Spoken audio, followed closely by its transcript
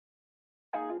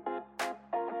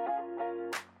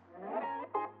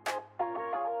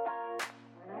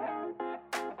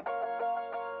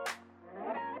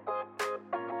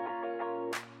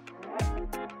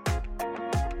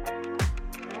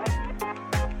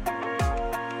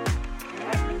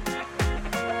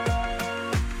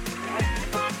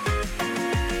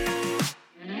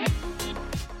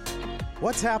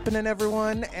What's happening,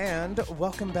 everyone, and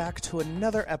welcome back to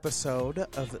another episode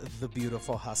of The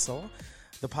Beautiful Hustle,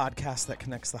 the podcast that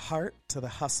connects the heart to the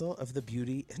hustle of the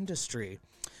beauty industry.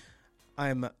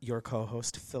 I'm your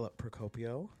co-host, Philip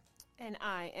Procopio. And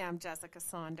I am Jessica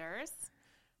Saunders.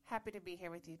 Happy to be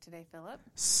here with you today, Philip.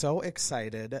 So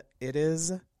excited. It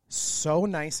is so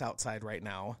nice outside right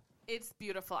now. It's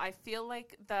beautiful. I feel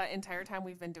like the entire time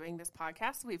we've been doing this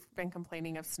podcast, we've been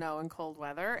complaining of snow and cold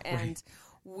weather, and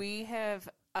we have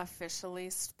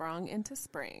officially sprung into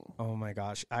spring. Oh my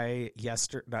gosh.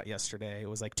 Not yesterday, it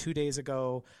was like 2 days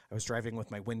ago, I was driving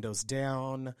with my windows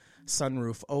down,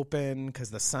 sunroof open because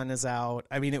the sun is out.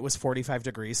 I mean, it was 45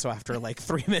 degrees, so after like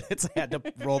 3 minutes, I had to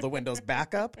roll the windows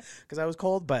back up because I was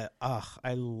cold, but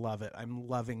I love it. I'm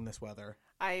loving this weather.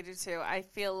 I do too. I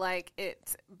feel like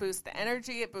it boosts the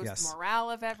energy. It boosts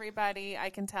morale of everybody. I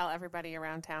can tell everybody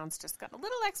around town's just got a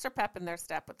little extra pep in their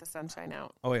step with the sunshine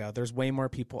out. Oh, yeah. There's way more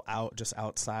people out, just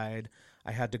outside.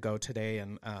 I had to go today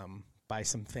and buy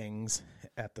some things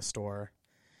at the store.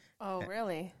 Oh,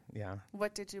 really? Yeah.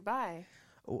 What did you buy?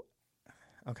 Oh,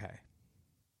 okay.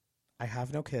 I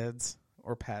have no kids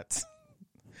or pets,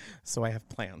 so I have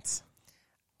plants.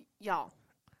 Y'all,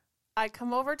 I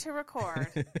come over to record.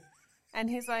 And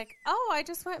he's like, oh, I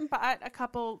just went and bought a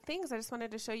couple things. I just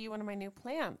wanted to show you one of my new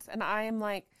plants. And I am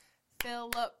like,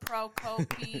 Philip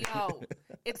Procopio.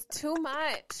 It's too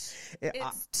much.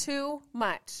 It's too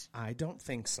much. I don't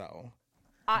think so.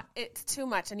 It's too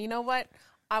much. And you know what?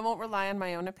 I won't rely on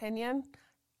my own opinion.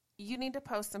 You need to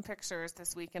post some pictures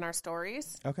this week in our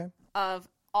stories. Okay. Of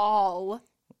all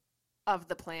of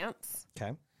the plants.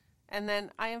 Okay. And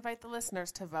then I invite the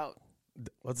listeners to vote.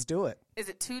 Let's do it. Is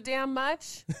it too damn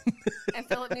much? And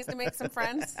Philip needs to make some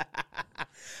friends?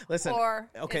 Listen. Or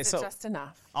is it just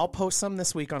enough? I'll post some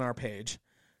this week on our page.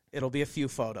 It'll be a few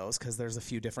photos because there's a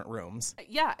few different rooms.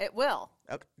 Yeah, it will.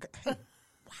 Okay.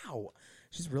 Wow.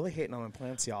 She's really hating on my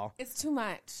plants, y'all. It's too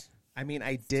much. I mean,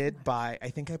 I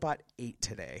think I bought 8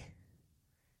 today.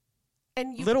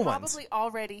 And you Little probably ones.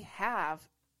 already have.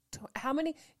 How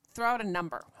many? Throw out a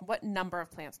number. What number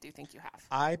of plants do you think you have?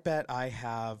 I bet I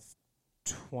have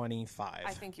 25.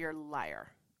 I think you're a liar.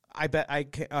 I bet I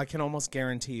can almost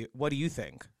guarantee you. What do you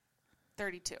think?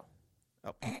 32.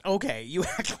 Oh, okay. You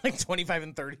act like 25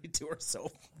 and 32 are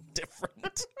so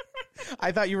different.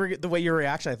 I thought the way your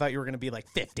reaction, I thought you were going to be like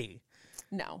 50.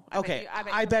 No.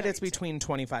 I bet it's between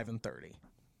 25 and 30.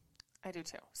 I do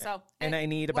too. So, and I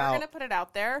need we're going to put it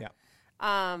out there.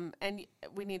 Yeah. And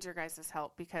we need your guys'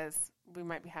 help because we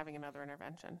might be having another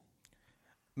intervention.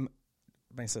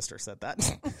 My sister said that.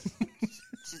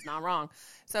 She's not wrong.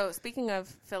 So speaking of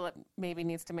Philip maybe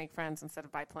needs to make friends instead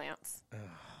of buy plants.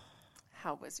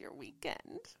 How was your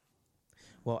weekend?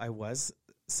 Well, I was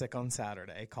sick on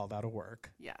Saturday, called out of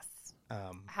work. Yes.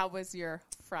 How was your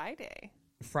Friday?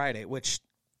 Friday, which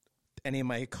any of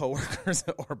my coworkers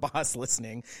or boss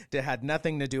listening had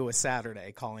nothing to do with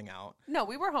Saturday calling out. No,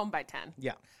 we were home by 10.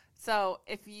 Yeah. So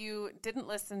if you didn't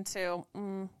listen to,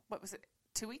 what was it,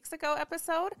 2 weeks ago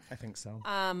episode? I think so.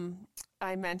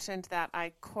 I mentioned that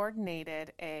I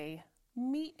coordinated a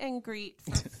meet and greet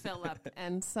for Philip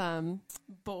and some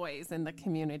boys in the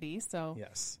community. So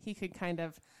he could kind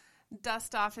of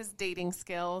dust off his dating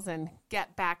skills and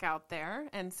get back out there.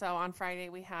 And so on Friday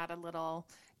we had a little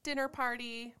dinner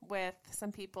party with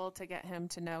some people to get him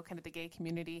to know kind of the gay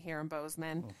community here in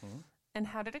Bozeman. Mm-hmm. And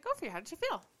how did it go for you? How did you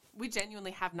feel? We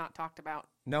genuinely have not talked about.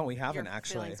 No, we haven't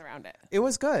actually. Feelings around it. It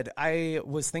was good. I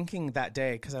was thinking that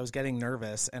day because I was getting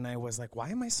nervous, and I was like, "Why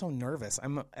am I so nervous?"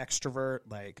 I'm an extrovert.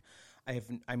 Like,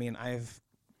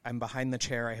 I'm behind the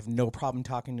chair. I have no problem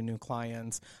talking to new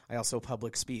clients. I also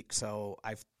public speak, so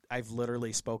I've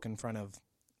literally spoken in front of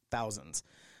thousands.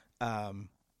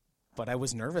 But I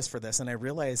was nervous for this, and I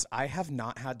realized I have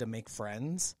not had to make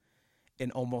friends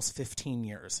in almost 15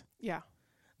 years. Yeah,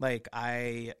 like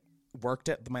I worked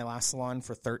at my last salon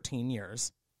for 13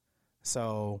 years.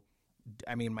 So,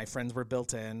 I mean, my friends were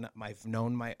built in. I've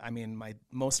known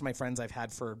most of my friends I've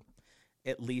had for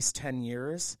at least 10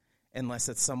 years, unless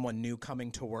it's someone new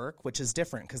coming to work, which is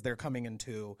different because they're coming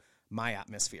into my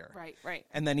atmosphere. Right.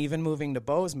 And then even moving to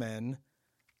Bozeman,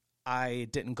 I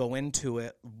didn't go into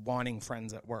it wanting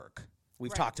friends at work.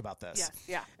 We've talked about this. Yes,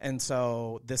 yeah. And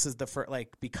so this is the first,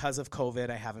 because of COVID,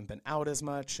 I haven't been out as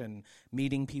much and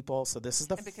meeting people. So this is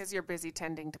and because you're busy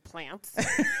tending to plants.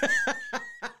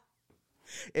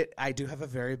 I do have a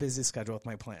very busy schedule with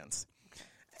my plants.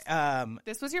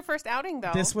 This was your first outing,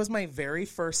 though. This was my very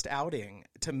first outing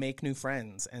to make new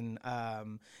friends. And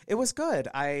it was good.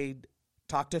 I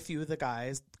talked to a few of the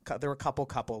guys. There were a couple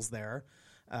couples there.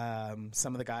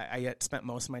 Some of the guys, I spent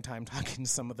most of my time talking to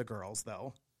some of the girls,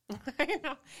 though. I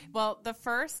know. Well, the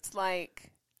first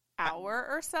hour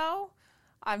or so,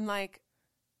 I'm like,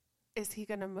 is he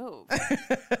going to move?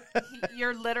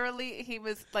 He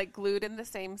was glued in the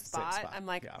same spot. I'm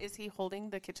like, is he holding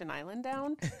the kitchen island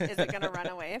down? Is it going to run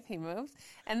away if he moves?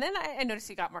 And then I noticed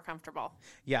he got more comfortable.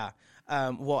 Yeah.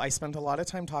 Well, I spent a lot of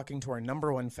time talking to our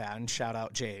number one fan. Shout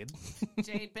out Jade.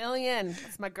 Jade Billion.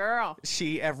 That's my girl.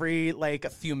 She, every a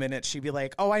few minutes, she'd be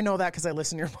like, oh, I know that because I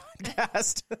listen to your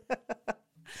podcast.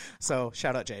 So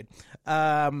shout out Jade.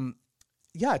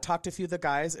 Yeah, I talked to a few of the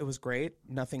guys. It was great.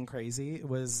 Nothing crazy. It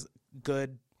was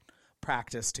good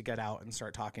practice to get out and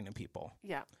start talking to people.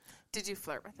 Yeah. Did you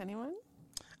flirt with anyone?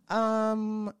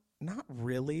 Not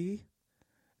really.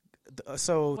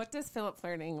 So what does Philip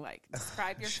flirting like?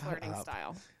 Describe your flirting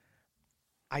style.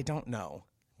 I don't know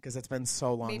because it's been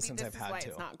so long since I've had to.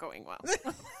 It's not going well.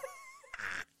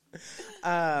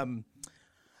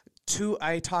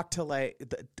 I talked to a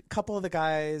couple of the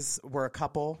guys were a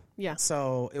couple. Yeah.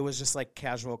 So it was just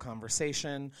casual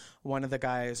conversation. One of the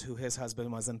guys who his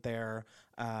husband wasn't there,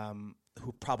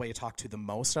 who probably I talked to the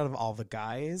most out of all the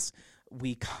guys,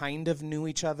 we kind of knew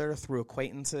each other through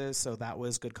acquaintances. So that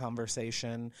was good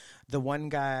conversation. The one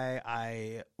guy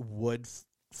I would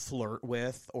flirt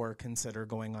with or consider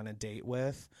going on a date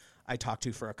with, I talked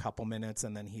to for a couple minutes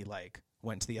and then he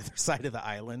went to the other side of the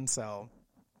island. So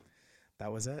that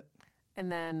was it. And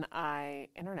then I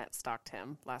internet stalked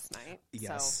him last night.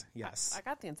 Yes, so yes. I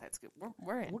got the inside scoop.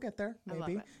 We're in. We'll get there, maybe. I love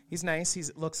it. He's nice. He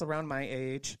looks around my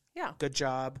age. Yeah. Good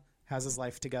job. Has his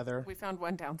life together. We found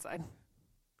one downside.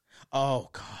 Oh,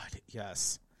 God,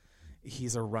 yes.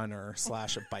 He's a runner / a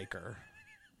biker.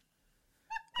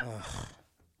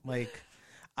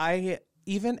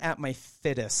 Even at my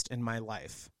fittest in my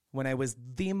life, when I was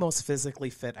the most physically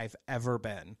fit I've ever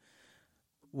been,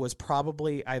 was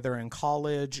probably either in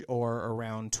college or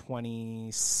around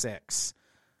 26,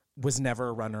 was never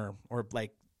a runner or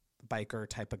biker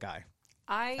type of guy.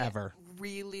 I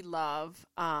really love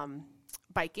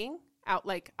biking out.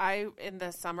 In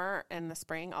the summer and the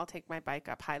spring, I'll take my bike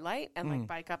up Highlight and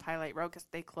bike up Highlight Road because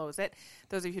they close it.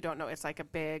 Those of you who don't know, it's a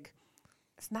big,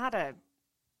 it's not a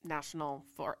national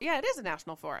forest. Yeah, it is a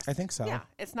national forest. I think so. Yeah,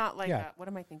 it's not what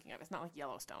am I thinking of? It's not like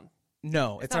Yellowstone.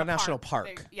 No, it's not a national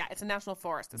park. Yeah, it's a national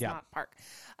forest. It's not a park.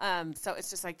 So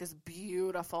it's just this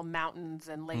beautiful mountains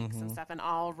and lakes and stuff, and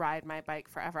I'll ride my bike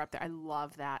forever up there. I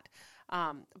love that.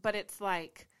 But it's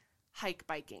hike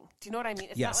biking. Do you know what I mean?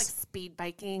 It's not speed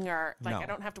biking or no. I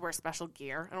don't have to wear special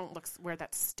gear. I don't wear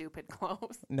that stupid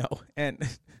clothes. No, and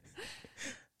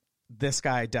this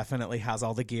guy definitely has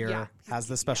all the gear, has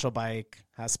the special bike,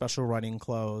 has special running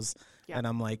clothes, and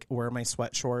I'm where are my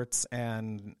sweat shorts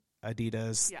and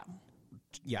Adidas?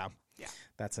 Yeah.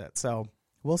 That's it. So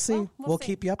we'll see. We'll see.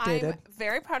 Keep you updated. I'm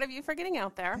very proud of you for getting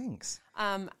out there. Thanks.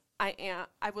 I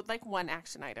would like one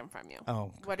action item from you.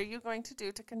 Oh. What are you going to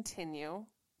do to continue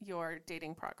your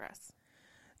dating progress?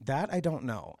 That I don't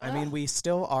know. I mean, we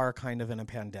still are kind of in a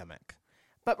pandemic.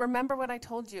 But remember what I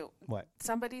told you. What?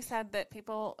 Somebody said that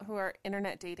people who are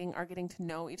internet dating are getting to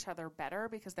know each other better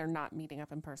because they're not meeting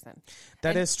up in person.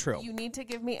 That is true. You need to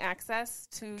give me access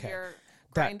to your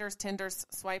Grinders, Tinders,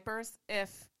 Swipers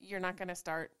if you're not going to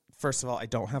start. First of all, I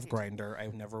don't have Grindr. I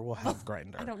never will have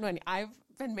Grindr. I don't know any. I've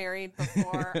been married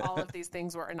before all of these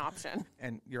things were an option.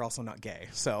 And you're also not gay,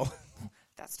 so.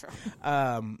 That's true.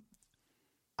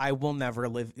 I will never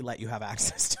let you have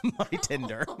access to my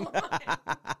Tinder.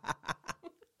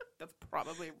 That's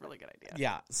probably a really good idea.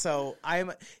 Yeah. So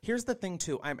here's the thing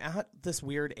too. I'm at this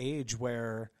weird age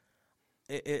where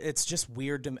it's just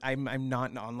weird to I'm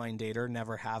not an online dater,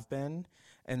 never have been,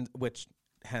 and which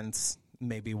hence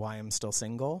maybe why I'm still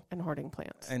single and hoarding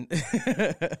plants. And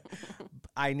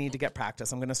I need to get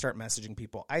practice. I'm going to start messaging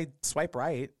people. I swipe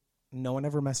right. No one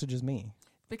ever messages me.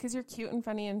 Because you're cute and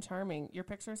funny and charming. Your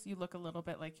pictures, you look a little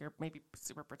bit like you're maybe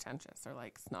super pretentious or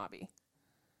snobby.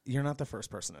 You're not the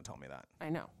first person to tell me that. I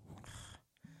know.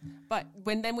 But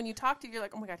when you talk to, you're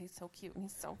like, oh my God, he's so cute and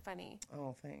he's so funny.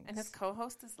 Oh, thanks. And his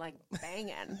co-host is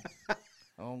banging.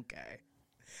 Okay.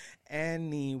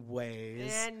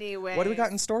 Anyways. What do we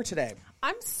got in store today?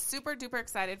 I'm super duper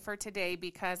excited for today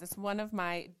because it's one of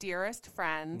my dearest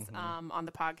friends on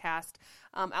the podcast.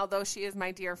 Although she is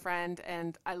my dear friend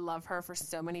and I love her for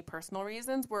so many personal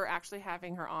reasons, we're actually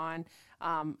having her on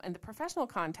in the professional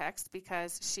context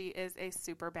because she is a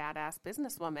super badass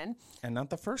businesswoman. And not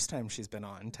the first time she's been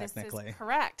on, technically. This is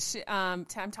correct. I'm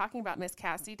talking about Miss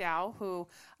Cassie Dow, who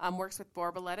works with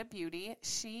Borboleta Beauty.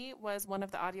 She was one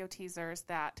of the audio teasers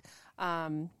that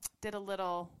did a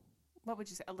little what would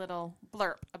you say, a little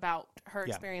blurb about her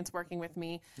experience working with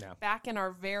me back in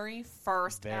our very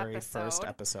first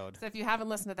episode. So if you haven't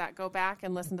listened to that, go back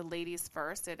and listen to Ladies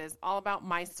First. It is all about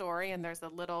my story, and there's a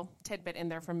little tidbit in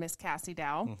there from Miss Cassie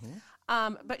Dow.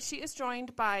 But she is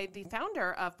joined by the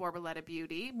founder of Borboleta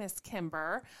Beauty, Miss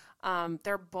Kimber.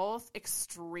 They're both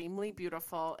extremely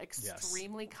beautiful,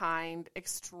 extremely kind,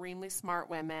 extremely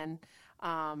smart women.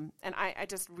 And I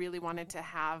just really wanted to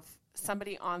have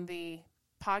somebody on the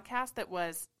podcast that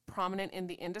was prominent in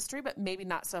the industry, but maybe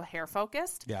not so hair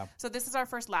focused. Yeah. So this is our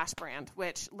first lash brand,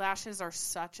 which lashes are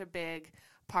such a big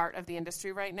part of the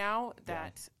industry right now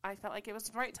that I felt like it was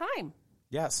the right time.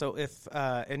 Yeah, so if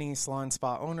any salon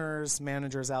spa owners,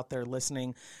 managers out there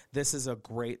listening, this is a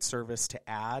great service to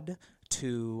add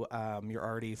to your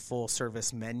already full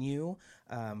service menu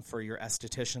for your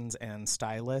estheticians and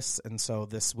stylists. And so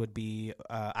this would be,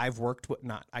 I've worked with,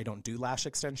 I don't do lash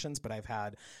extensions, but I've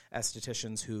had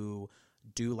estheticians who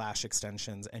do lash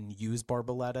extensions and use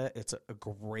Borboleta. It's a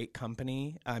great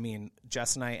company. I mean,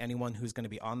 Jess and I, anyone who's going to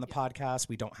be on the podcast,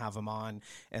 we don't have them on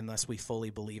unless we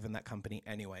fully believe in that company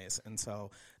anyways. And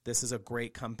so this is a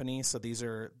great company. So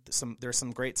there's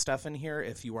some great stuff in here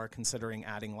if you are considering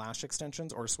adding lash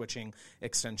extensions or switching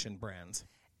extension brands.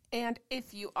 And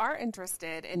if you are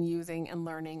interested in using and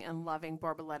learning and loving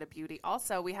Borboleta Beauty,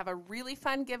 also, we have a really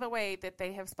fun giveaway that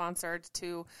they have sponsored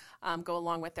to go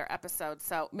along with their episode.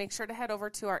 So make sure to head over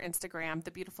to our Instagram,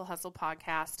 The Beautiful Hustle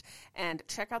Podcast, and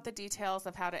check out the details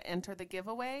of how to enter the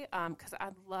giveaway because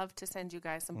I'd love to send you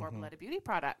guys some Borboleta Beauty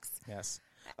products. Yes.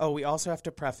 Oh, we also have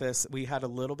to preface, we had a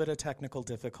little bit of technical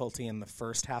difficulty in the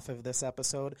first half of this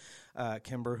episode.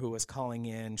 Kimber, who was calling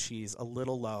in, she's a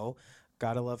little low.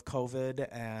 Gotta love COVID,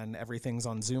 and everything's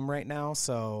on Zoom right now,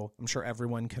 so I'm sure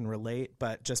everyone can relate,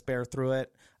 but just bear through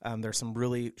it.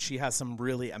 She has some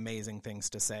really amazing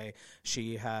things to say.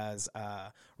 She has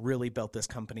really built this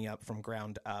company up from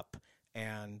ground up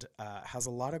and has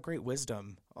a lot of great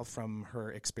wisdom from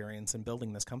her experience in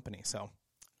building this company. So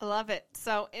I love it.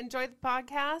 So enjoy the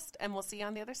podcast, and we'll see you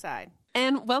on the other side.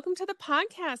 And welcome to the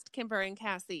podcast, Kimber and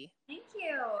Cassie. Thank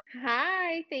you.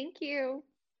 Hi, thank you.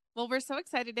 Well, we're so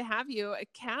excited to have you.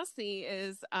 Cassie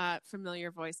is a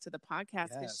familiar voice to the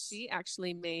podcast because she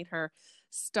actually made her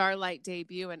Starlight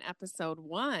debut in episode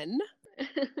 1.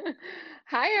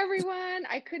 Hi, everyone.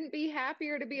 I couldn't be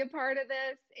happier to be a part of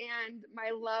this, and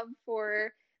my love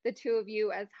for the two of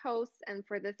you as hosts and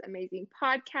for this amazing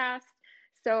podcast.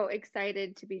 So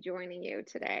excited to be joining you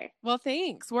today. Well,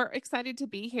 thanks. We're excited to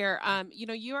be here.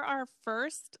 You're our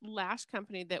first lash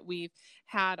company that we've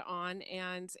had on,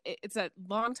 and it's a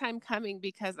long time coming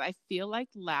because I feel like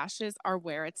lashes are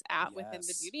where it's at within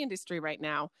the beauty industry right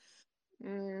now.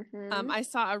 Mm-hmm. I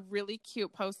saw a really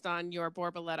cute post on your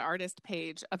Borboleta artist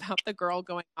page about the girl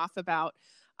going off about,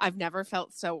 I've never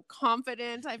felt so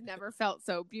confident. I've never felt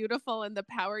so beautiful, and the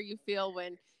power you feel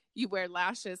when you wear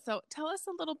lashes. So tell us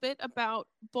a little bit about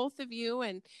both of you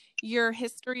and your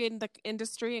history in the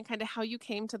industry and kind of how you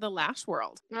came to the lash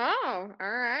world. Oh,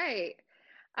 all right.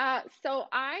 So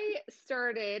I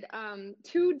started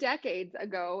 2 decades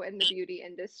ago in the beauty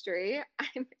industry.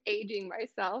 I'm aging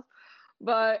myself,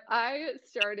 but I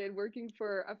started working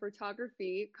for a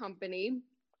photography company,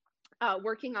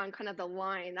 working on kind of the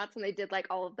line. That's when they did like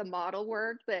all of the model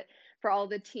work that for all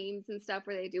the teams and stuff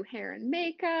where they do hair and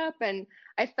makeup. And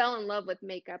I fell in love with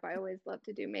makeup. I always loved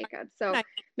to do makeup. So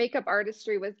makeup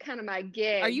artistry was kind of my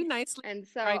gig. Are you nicely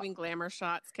driving glamour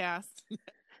shots, Cass?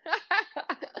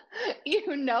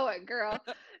 You know it, girl.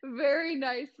 Very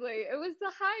nicely. It was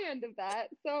the high end of that.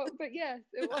 So, but yes,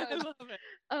 it was. I love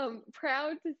it.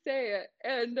 Proud to say it.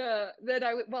 And then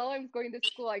while I was going to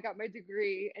school, I got my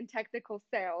degree in technical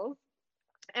sales.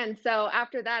 And so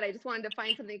after that, I just wanted to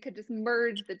find something that could just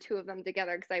merge the two of them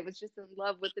together because I was just in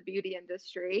love with the beauty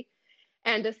industry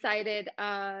and decided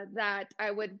that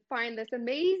I would find this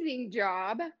amazing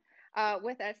job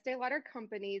with Estee Lauder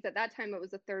companies. At that time, it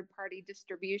was a third-party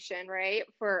distribution, right,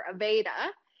 for Aveda,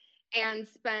 and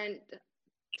spent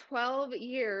 12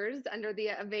 years under the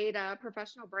Aveda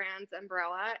Professional Brands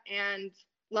umbrella and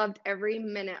loved every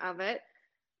minute of it.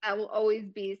 That will always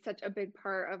be such a big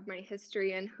part of my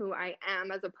history and who I am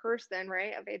as a person,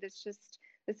 right? Aveda is just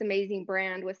this amazing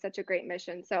brand with such a great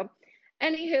mission. So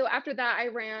anywho, after that, I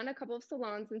ran a couple of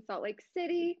salons in Salt Lake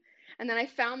City. And then I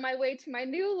found my way to my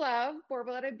new love,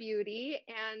 Borboleta Beauty,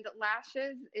 and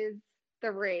lashes is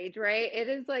the rage, right? It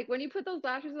is like when you put those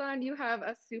lashes on, you have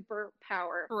a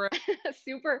superpower, a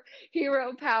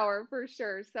superhero power for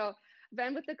sure. So I've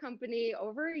been with the company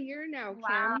over a year now,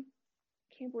 wow. Kim.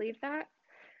 Can't believe that.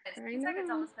 It seems like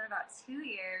it's almost been about 2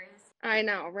 years. I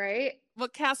know, right? Well,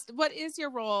 Cass, what is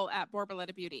your role at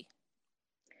Borboleta Beauty?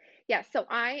 Yeah, so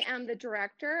I am the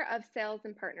director of sales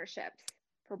and partnerships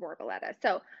for Borboleta.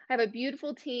 So I have a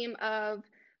beautiful team of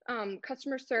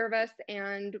customer service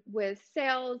and with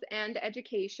sales and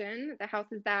education. The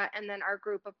house is that, and then our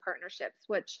group of partnerships,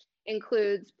 which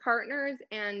includes partners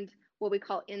and what we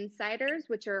call insiders,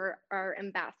 which are our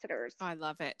ambassadors. Oh, I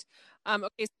love it.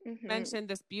 Okay, so you mentioned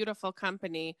this beautiful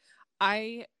company.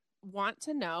 I want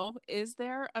to know, is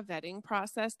there a vetting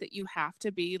process that you have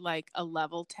to be like a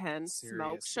level 10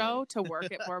 smoke show to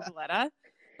work at Borboleta? Like,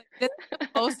 this is the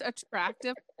most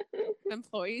attractive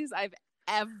employees I've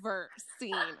ever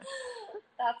seen.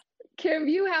 Kim,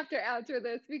 you have to answer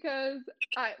this because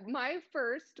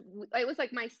it was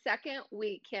like my second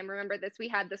week, Kim, remember this, we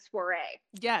had the soiree.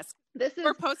 Yes. This is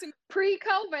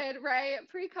pre-COVID, right?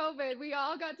 Pre-COVID, we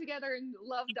all got together and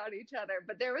loved on each other.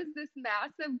 But there was this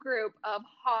massive group of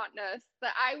hotness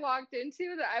that I walked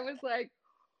into that I was like,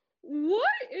 what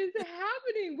is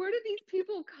happening? Where did these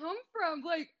people come from?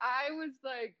 Like, I was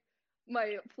like,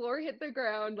 my floor hit the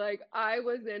ground. Like, I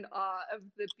was in awe of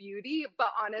the beauty.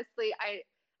 But honestly,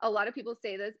 a lot of people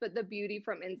say this, but the beauty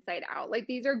from inside out. Like,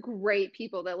 these are great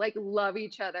people that like love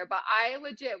each other. But I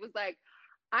legit was like,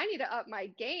 I need to up my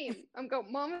game. I'm going,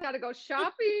 Mama got to go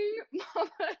shopping.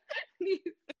 Mama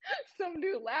needs some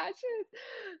new lashes.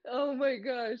 Oh my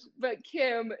gosh. But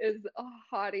Kim is a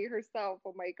hottie herself.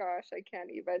 Oh my gosh. I can't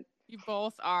even. You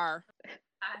both are.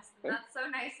 That's so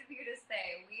nice of you to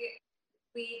say.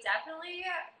 We definitely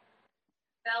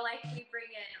feel like we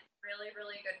bring in really,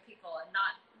 really good people and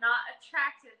not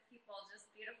attractive people, just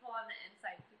beautiful on the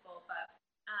inside people. But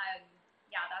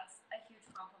yeah, that's a huge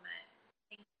compliment.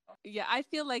 Yeah, I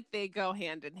feel like they go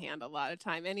hand in hand a lot of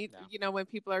time. You know, when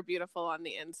people are beautiful on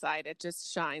the inside, it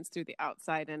just shines through the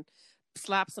outside, and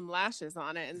slap some lashes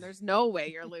on it, and there's no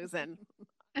way you're losing.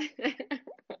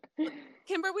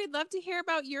 Kimber, we'd love to hear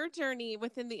about your journey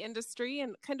within the industry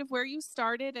and kind of where you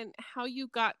started and how you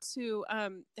got to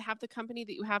have the company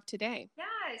that you have today. Yeah,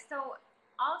 so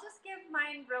I'll just give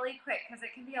mine really quick because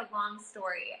it can be a long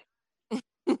story.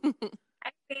 I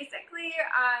basically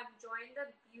joined the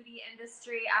beauty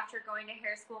industry after going to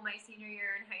hair school my senior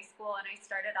year in high school, and I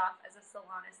started off as a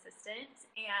salon assistant,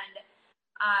 and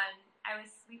I was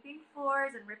sweeping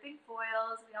floors and ripping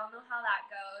foils. We all know how that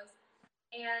goes.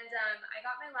 And I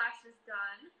got my lashes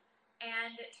done,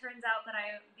 and it turns out that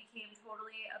I became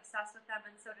totally obsessed with them,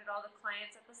 and so did all the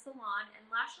clients at the salon. And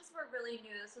lashes were really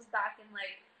new. This was back in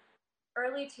like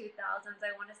early 2000s.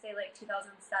 I want to say like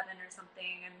 2007 or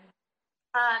something. And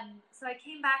so I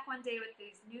came back one day with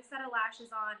these new set of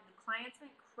lashes on, and the clients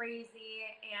went crazy.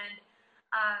 And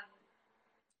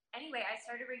anyway, I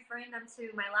started referring them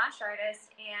to my lash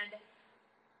artist, and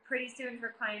pretty soon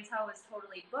her clientele was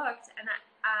totally booked. And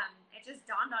it just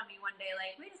dawned on me one day,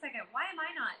 like, wait a second, why am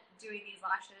I not doing these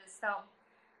lashes? So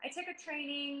I took a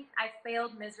training. I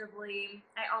failed miserably.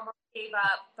 I almost gave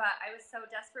up, but I was so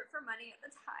desperate for money at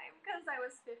the time because I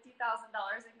was $50,000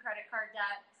 in credit card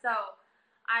debt. So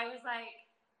I was like,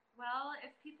 well,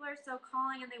 if people are so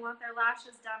calling and they want their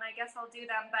lashes done, I guess I'll do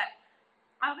them. But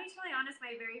I'll be totally honest,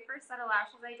 my very first set of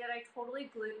lashes I did, I totally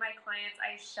glued my client's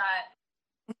eyes shut.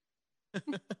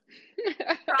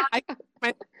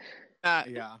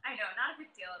 Yeah. I know, not a big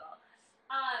deal at all.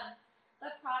 The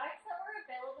products that were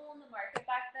available in the market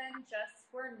back then just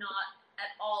were not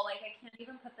at all, like, I can't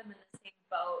even put them in the same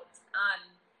boat.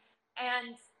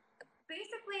 And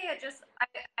basically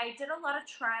I did a lot of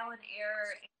trial and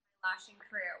error in my lashing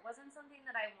career. It wasn't something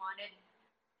that I wanted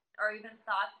or even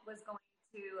thought was going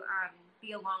to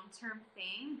be a long-term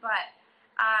thing, but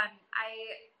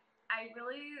I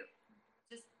really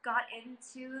just got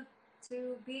into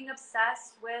being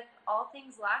obsessed with all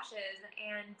things lashes,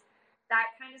 and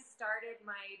that kind of started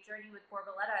my journey with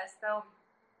Borboleta. So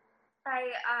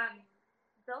I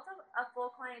built a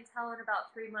full clientele in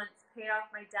about 3 months, paid off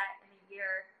my debt in a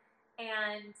year,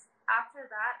 and after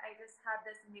that, I just had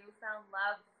this newfound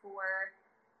love for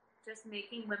just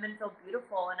making women feel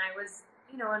beautiful. And I was,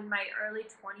 in my early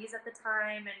 20s at the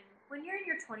time, and when you're in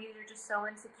your 20s, you're just so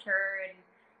insecure, and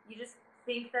you just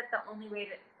think that the only way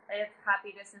to have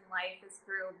happiness in life is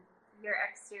through your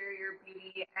exterior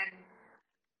beauty. And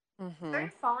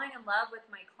started falling in love with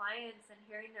my clients and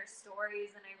hearing their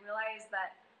stories, and I realized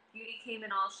that beauty came in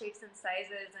all shapes and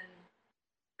sizes, and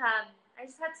I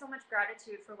just had so much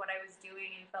gratitude for what I was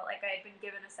doing and felt like I had been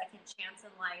given a second chance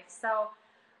in life. So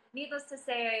needless to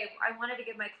say, I wanted to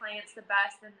give my clients the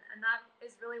best, and that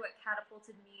is really what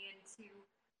catapulted me into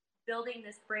building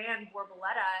this brand,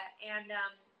 Borboleta. And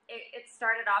it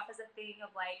started off as a thing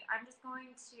of like, I'm just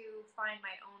going to find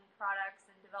my own products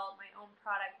and develop my own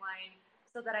product line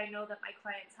so that I know that my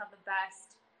clients have the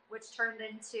best, which turned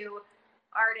into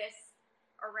artists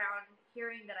around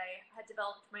hearing that I had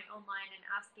developed my own line and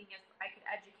asking if I could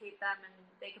educate them and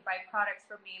they could buy products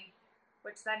from me,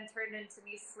 which then turned into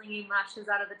me slinging lashes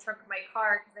out of the trunk of my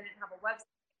car because I didn't have a website.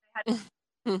 I had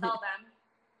to sell them.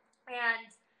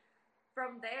 And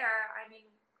from there, I mean,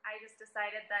 I just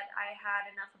decided that I had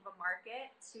enough of a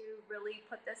market to really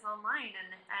put this online.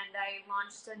 And I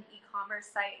launched an e-commerce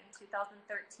site in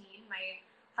 2013. My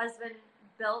husband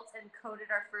built and coded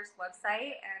our first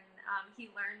website, and he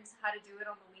learned how to do it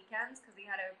on the weekends because he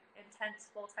had an intense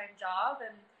full-time job.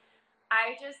 And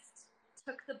I just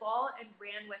took the ball and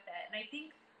ran with it. And I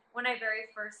think when I very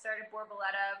first started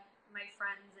Borboleta, my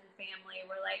friends and family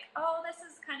were like, oh, this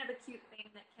is kind of a cute thing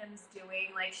that Kim's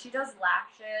doing. Like, she does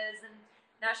lashes, and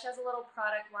now she has a little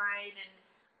product line. And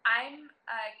I'm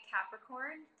a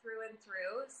Capricorn through and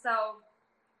through. So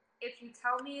if you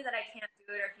tell me that I can't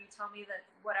do it, or if you tell me that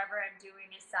whatever I'm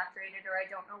doing is saturated or I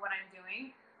don't know what I'm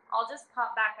doing, I'll just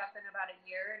pop back up in about a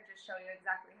year and just show you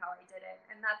exactly how I did it.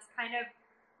 And that's kind of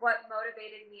what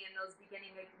motivated me in those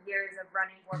beginning years of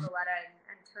running Borboleta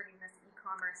and turning this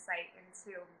e-commerce site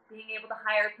into being able to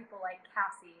hire people like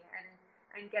Cassie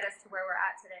and get us to where we're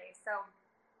at today. So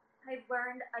I've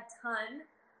learned a ton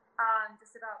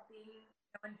just about being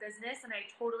in business, and I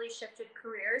totally shifted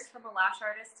careers from a lash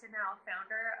artist to now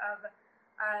founder of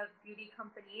a beauty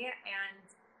company. And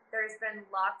there's been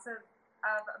lots of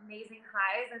amazing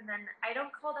highs, and then I don't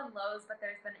call them lows, but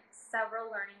there's been several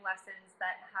learning lessons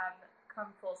that have come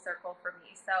full circle for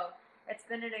me. So it's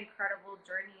been an incredible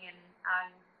journey. And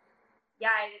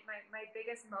my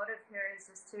biggest motive here is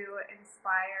just to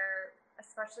inspire,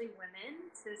 especially women,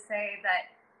 to say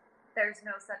that there's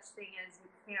no such thing as you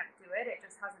can't do it. It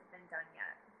just hasn't been done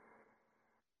yet.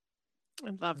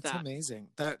 I love that. That's amazing.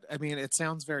 It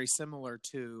sounds very similar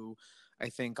to, I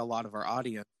think, a lot of our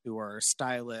audience who are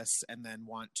stylists and then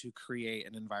want to create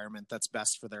an environment that's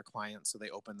best for their clients. So they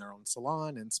open their own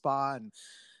salon and spa. And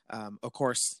of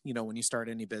course, when you start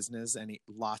any business,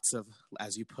 lots of,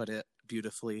 as you put it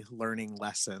beautifully, learning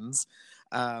lessons.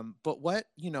 But what,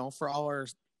 for all our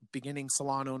beginning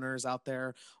salon owners out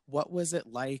there, what was it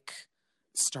like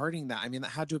starting that? I mean,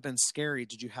 that had to have been scary.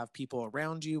 Did you have people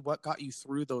around you? What got you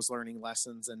through those learning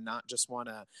lessons and not just want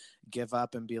to give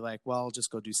up and be like, well, just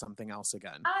go do something else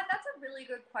again? That's a really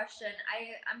good question.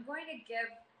 I'm going to give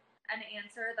an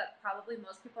answer that probably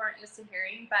most people aren't used to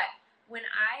hearing, but when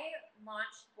I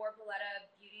launched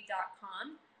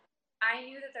BorboletaBeauty.com, I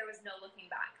knew that there was no looking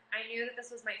back. I knew that this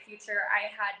was my future.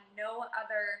 I had no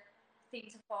other thing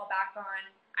to fall back on.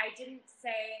 I didn't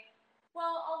say,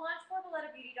 well, I'll launch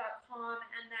BorboletaBeauty.com,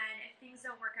 and then if things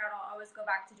don't work out, I'll always go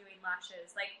back to doing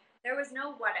lashes. Like, there was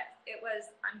no what if. It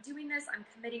was, I'm doing this, I'm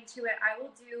committing to it. I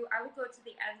will go to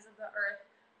the ends of the earth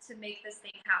to make this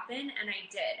thing happen, and I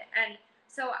did. And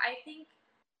so I think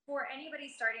for anybody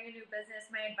starting a new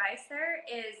business, my advice there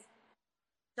is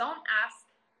don't ask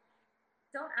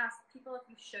people if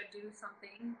you should do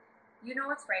something. You know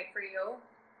what's right for you.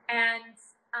 And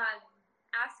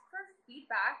ask for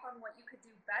feedback on what you could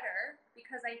do better,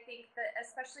 because I think that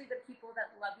especially the people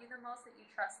that love you the most, that you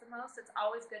trust the most, it's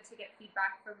always good to get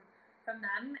feedback from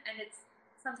them. And it's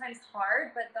sometimes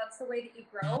hard, but that's the way that you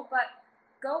grow. But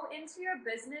go into your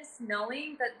business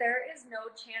knowing that there is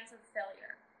no chance of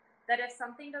failure. That if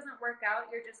something doesn't work out,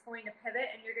 you're just going to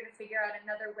pivot and you're going to figure out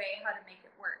another way how to make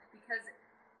it work. Because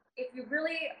if you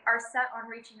really are set on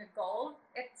reaching a goal,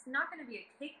 it's not going to be a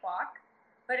cakewalk.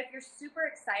 But if you're super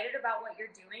excited about what you're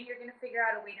doing, you're going to figure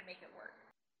out a way to make it work.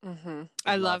 Mm-hmm.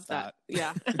 I love that.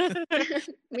 Yeah.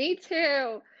 Me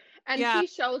too. And she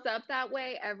shows up that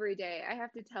way every day. I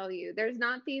have to tell you, there's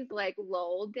not these like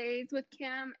lull days with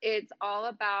Kim. It's all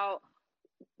about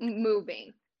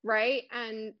moving, right?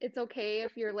 And it's okay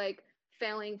if you're like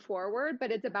failing forward,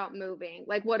 but it's about moving.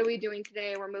 Like, what are we doing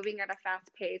today? We're moving at a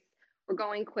fast pace. We're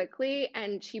going quickly.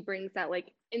 And she brings that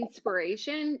like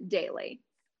inspiration daily.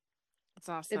 It's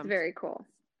awesome. It's very cool.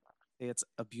 It's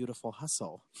a beautiful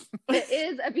hustle. It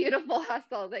is a beautiful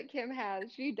hustle that Kim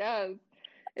has. She does.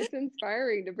 It's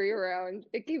inspiring to be around.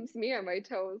 It keeps me on my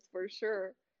toes for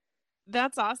sure.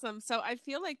 That's awesome. So I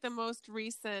feel like the most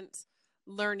recent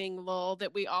learning lull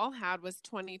that we all had was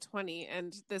 2020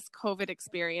 and this COVID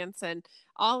experience, and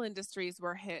all industries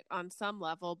were hit on some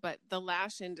level, but the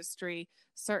lash industry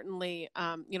certainly,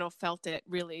 felt it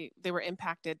really. They were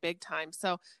impacted big time.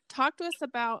 So talk to us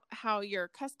about how your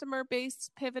customer base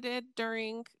pivoted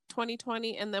during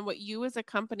 2020 and then what you as a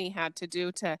company had to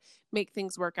do to make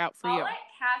things work out for you. I'll let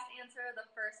Cass answer the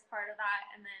first part of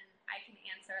that, and then I can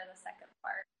answer the second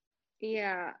part.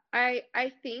 Yeah,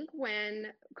 I think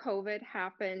when COVID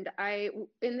happened,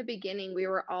 in the beginning, we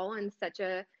were all in such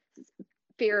a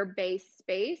fear-based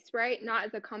space, right? Not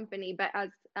as a company, but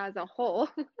as a whole,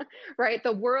 right?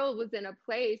 The world was in a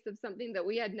place of something that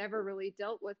we had never really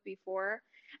dealt with before.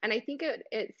 And I think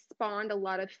it spawned a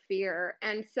lot of fear.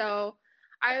 And so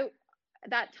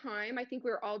that time, I think we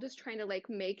were all just trying to like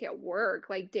make it work,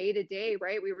 like day to day,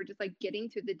 right? We were just like getting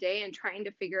through the day and trying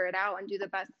to figure it out and do the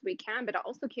best we can. But it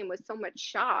also came with so much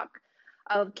shock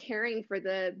of caring for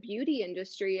the beauty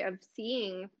industry, of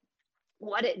seeing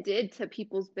what it did to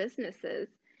people's businesses.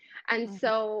 And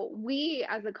so we,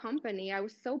 as a company, I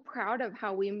was so proud of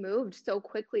how we moved so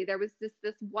quickly. There was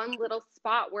this one little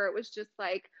spot where it was just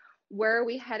like, where are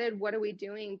we headed? What are we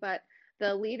doing? But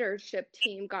the leadership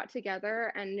team got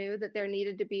together and knew that there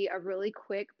needed to be a really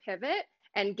quick pivot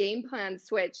and game plan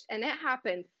switch. And it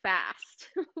happened fast,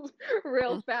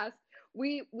 real fast.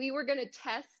 We were going to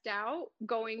test out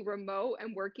going remote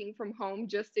and working from home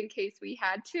just in case we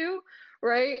had to,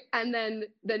 right? And then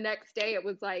the next day it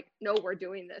was like, no, we're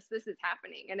doing this. This is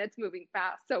happening and it's moving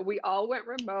fast. So we all went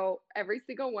remote, every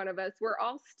single one of us. We're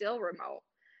all still remote.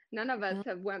 None of us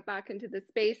have went back into the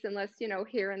space unless, you know,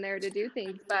 here and there to do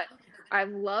things. But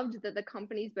I've loved that the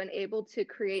company's been able to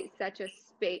create such a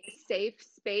safe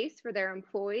space for their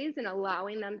employees and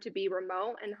allowing them to be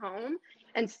remote and home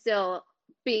and still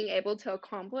being able to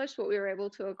accomplish what we were able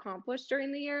to accomplish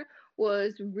during the year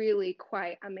was really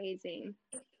quite amazing.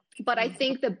 But I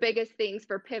think the biggest things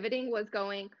for pivoting was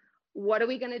going, what are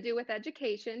we going to do with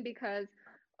education? Because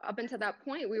up until that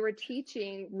point, we were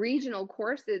teaching regional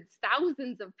courses,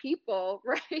 thousands of people,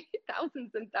 right?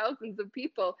 Thousands and thousands of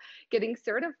people getting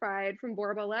certified from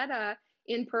Borboleta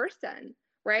in person,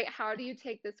 right? How do you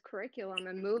take this curriculum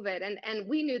and move it? And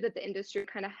we knew that the industry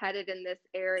kind of headed in this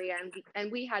area,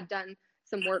 and we had done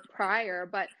some work prior,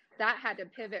 but that had to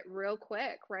pivot real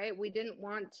quick, right? We didn't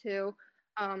want to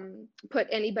put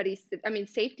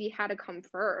safety had to come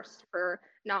first for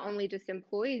not only just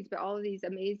employees, but all of these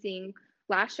amazing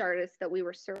lash artists that we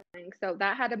were serving. So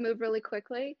that had to move really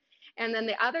quickly. And then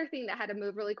the other thing that had to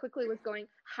move really quickly was going,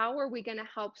 how are we going to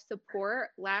help support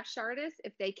lash artists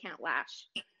if they can't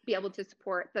be able to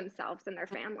support themselves and their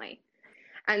family?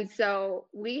 And so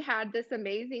we had this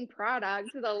amazing product,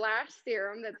 the lash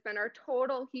serum, that's been our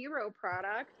total hero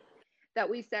product, that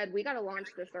we said, we got to launch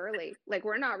this early. Like,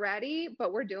 we're not ready,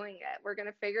 but we're doing it. We're going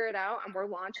to figure it out and we're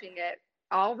launching it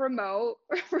all remote,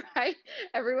 right?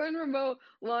 Everyone remote,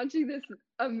 launching this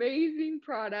amazing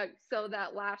product so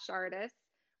that lash artists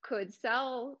could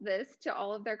sell this to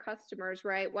all of their customers,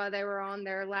 right? While they were on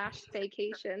their lash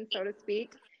vacation, so to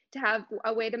speak, to have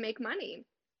a way to make money.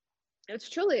 It's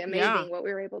truly amazing what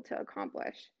we were able to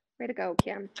accomplish. Way to go,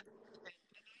 Kim.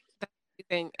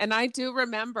 And I do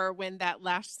remember when that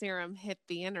lash serum hit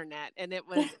the internet and it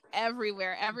was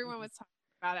everywhere. Everyone was talking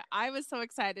about it. I was so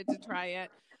excited to try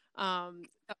it.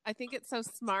 I think it's so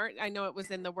smart. I know it was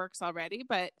in the works already,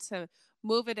 but to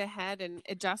move it ahead and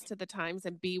adjust to the times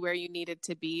and be where you needed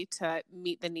to be to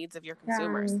meet the needs of your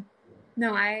consumers.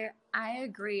 No, I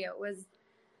agree. It was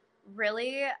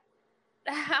really,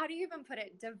 how do you even put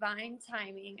it? Divine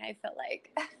timing, I feel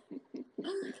like.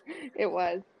 It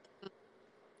was.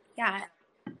 Yeah.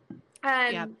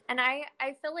 And I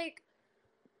feel like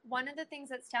one of the things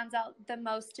that stands out the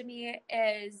most to me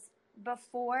is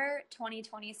before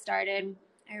 2020 started,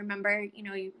 I remember, you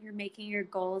know, you're making your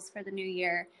goals for the new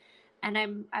year.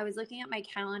 And I was looking at my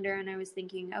calendar and I was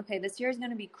thinking, okay, this year is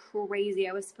going to be crazy.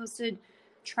 I was supposed to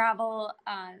travel,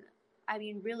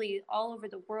 really all over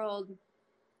the world,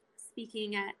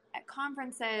 speaking at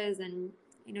conferences and,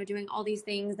 you know, doing all these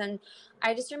things. And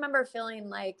I just remember feeling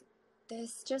like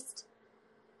this just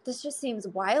seems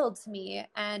wild to me.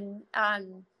 And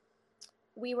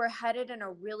we were headed in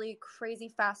a really crazy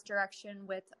fast direction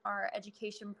with our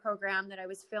education program that I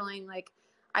was feeling like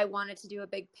I wanted to do a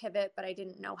big pivot, but I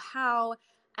didn't know how.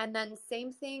 And then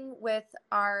same thing with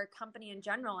our company in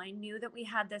general. I knew that we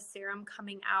had this serum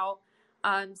coming out,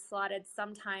 slotted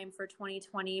sometime for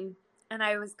 2020. And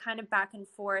I was kind of back and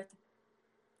forth.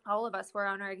 All of us were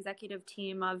on our executive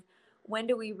team of when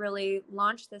do we really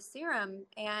launch this serum?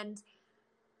 And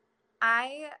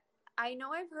I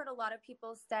know I've heard a lot of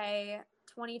people say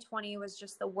 2020 was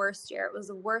just the worst year. It was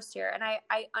the worst year. And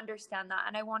I understand that.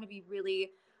 And I want to be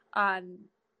really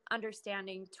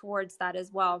understanding towards that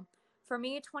as well. For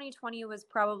me, 2020 was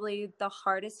probably the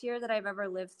hardest year that I've ever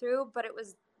lived through, but it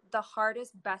was the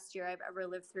hardest, best year I've ever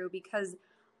lived through because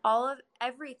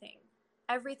everything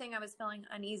I was feeling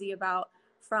uneasy about,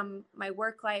 from my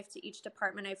work life to each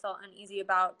department I felt uneasy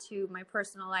about to my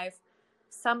personal life,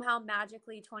 somehow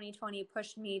magically 2020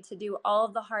 pushed me to do all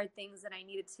of the hard things that I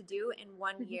needed to do in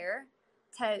 1 year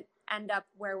to end up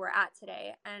where we're at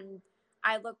today. And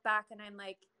I look back and I'm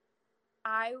like,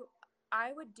 I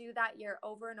I would do that year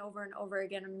over and over and over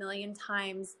again 1,000,000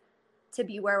 times to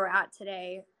be where we're at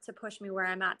today, to push me where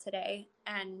I'm at today.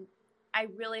 And I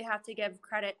really have to give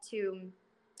credit to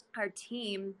our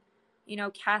team. You know,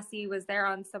 Cassie was there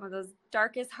on some of those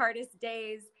darkest, hardest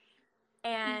days.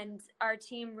 And our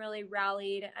team really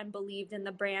rallied and believed in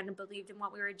the brand and believed in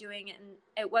what we were doing. And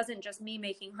it wasn't just me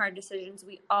making hard decisions.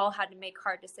 We all had to make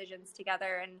hard decisions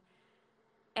together.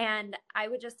 And I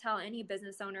would just tell any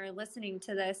business owner listening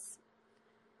to this,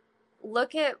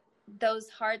 look at those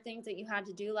hard things that you had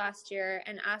to do last year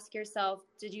and ask yourself,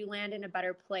 did you land in a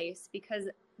better place? Because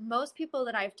most people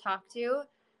that I've talked to,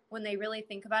 when they really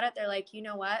think about it, they're like, you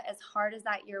know what, as hard as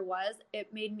that year was,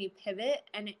 it made me pivot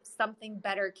and something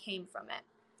better came from it.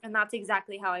 And that's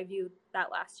exactly how I viewed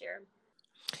that last year.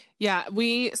 Yeah,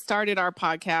 we started our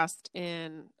podcast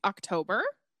in October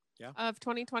of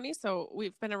 2020. So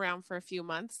we've been around for a few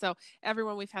months. So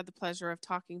everyone we've had the pleasure of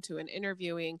talking to and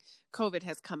interviewing, COVID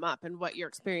has come up and what your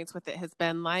experience with it has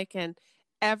been like. And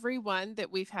everyone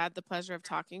that we've had the pleasure of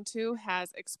talking to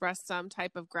has expressed some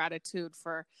type of gratitude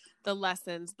for the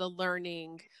lessons, the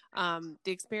learning,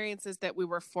 the experiences that we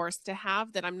were forced to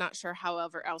have that I'm not sure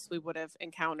however else we would have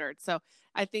encountered. So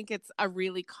I think it's a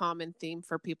really common theme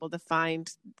for people to find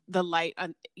the light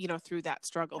on, through that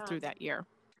struggle, through that year.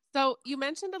 So you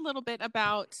mentioned a little bit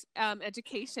about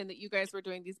education, that you guys were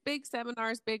doing these big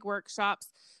seminars, big workshops.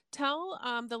 Tell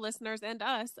the listeners and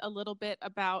us a little bit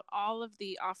about all of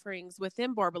the offerings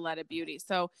within Borboleta Beauty.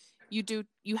 So you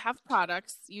have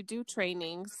products, you do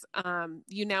trainings,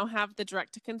 you now have the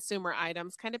direct to consumer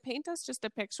items. Kind of paint us just a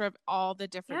picture of all the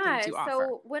different things you offer.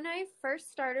 So when I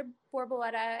first started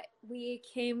Borboleta, we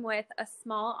came with a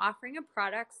small offering of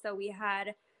products. So we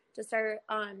had just our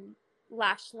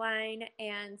lash line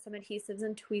and some adhesives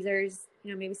and tweezers,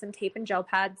 maybe some tape and gel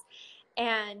pads.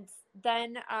 And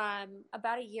then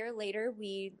about a year later,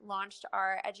 we launched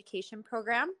our education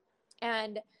program.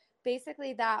 And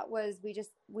basically that was,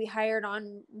 we hired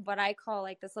on what I call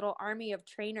like this little army of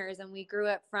trainers. And we grew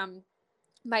it from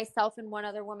myself and one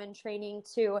other woman training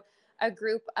to a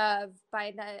group of,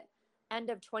 by the end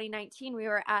of 2019, we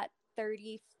were at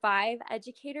 35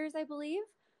 educators, I believe.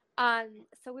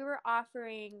 So we were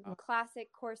offering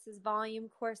classic courses, volume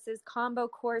courses, combo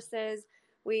courses.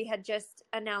 We had just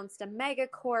announced a mega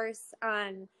course.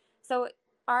 So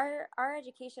our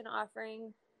education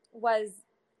offering was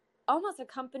almost a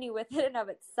company within and of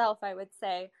itself, I would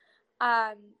say.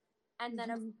 And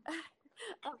then,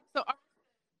 so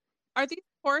are these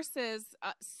courses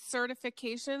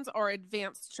certifications or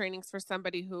advanced trainings for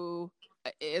somebody who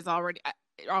is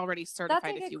already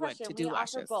certified, if you would, to do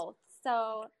lashes? We offer both.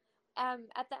 So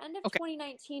at the end of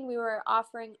 2019, we were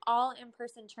offering all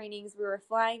in-person trainings. We were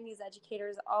flying these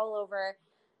educators all over.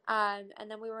 And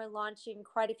then we were launching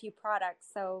quite a few products.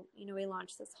 So, we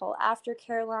launched this whole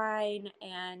aftercare line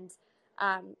and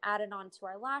added on to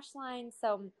our lash line.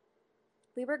 So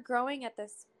we were growing at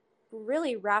this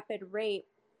really rapid rate.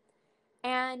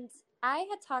 And I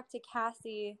had talked to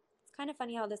Cassie. It's kind of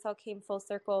funny how this all came full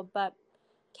circle, but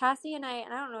Cassie and I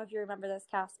don't know if you remember this,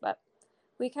 Cass, but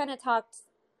we kind of talked,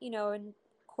 in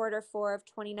Q4 of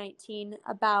 2019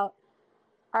 about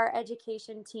our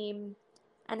education team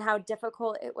and how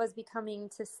difficult it was becoming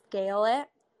to scale it.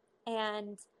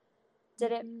 And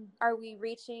are we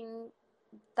reaching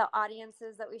the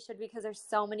audiences that we should, because there's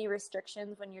so many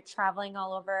restrictions when you're traveling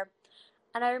all over.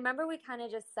 And I remember we kind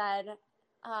of just said,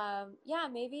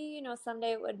 maybe,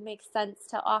 someday it would make sense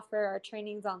to offer our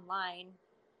trainings online.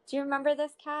 Do you remember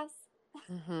this, Cass?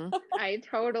 Mm-hmm. I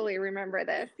totally remember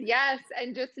this. Yes.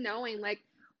 And just knowing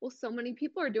so many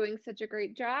people are doing such a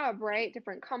great job, right?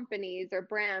 Different companies or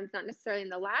brands, not necessarily in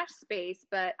the lash space,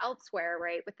 but elsewhere,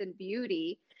 right? Within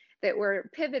beauty, that we're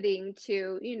pivoting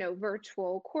to,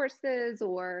 virtual courses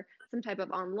or some type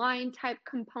of online type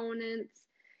components.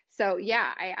 So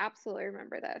yeah, I absolutely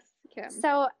remember this, Kim.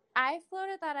 So I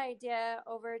floated that idea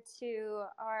over to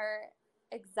our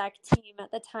exec team at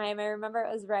the time. I remember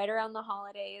it was right around the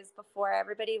holidays before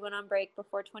everybody went on break,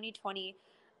 before 2020.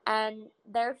 And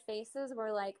their faces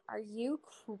were like, are you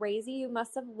crazy? You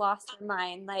must have lost your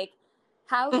mind. Like,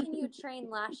 how can you train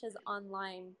lashes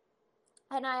online?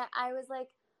 And I was like,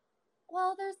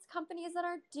 well, there's companies that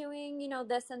are doing,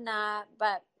 this and that,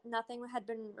 but nothing had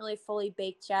been really fully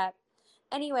baked yet.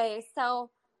 Anyway, so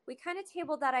we kind of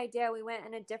tabled that idea. We went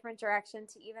in a different direction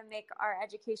to even make our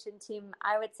education team,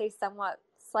 I would say, somewhat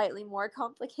slightly more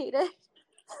complicated.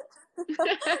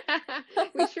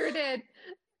 We sure did.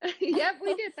 Yep,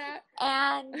 we did that.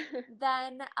 And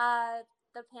then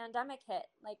the pandemic hit.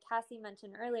 Like Cassie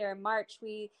mentioned earlier, in March,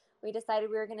 we decided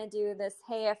we were going to do this,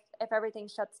 hey, if everything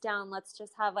shuts down, let's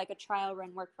just have like a trial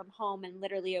run, work from home. And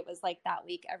literally it was like that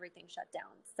week, everything shut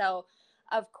down. So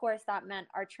of course that meant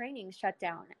our training shut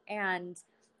down, and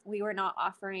we were not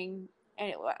offering,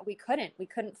 and we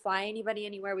couldn't fly anybody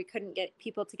anywhere. We couldn't get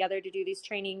people together to do these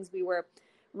trainings. We were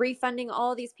refunding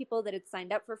all these people that had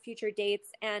signed up for future dates.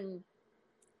 And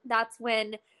that's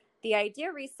when the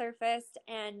idea resurfaced,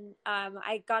 and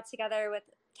I got together with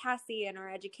Cassie and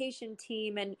our education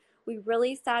team, and we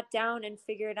really sat down and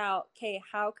figured out, okay,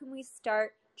 how can we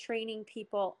start training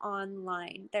people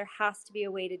online? There has to be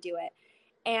a way to do it.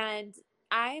 And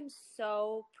I am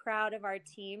so proud of our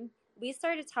team. We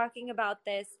started talking about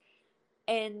this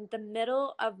in the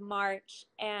middle of March,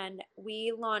 and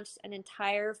we launched an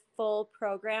entire full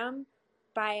program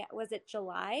by, was it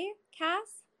July,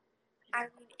 Cass? I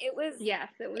mean, it was, yes,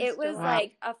 it was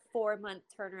like a 4-month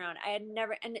turnaround. I had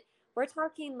never, and we're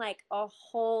talking like a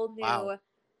whole new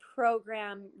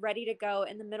program ready to go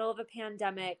in the middle of a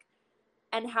pandemic.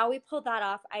 And how we pulled that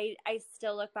off, I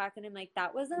still look back and I'm like,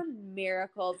 that was a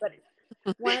miracle, but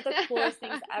one of the coolest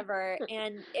things ever.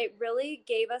 And it really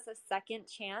gave us a second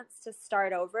chance to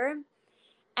start over.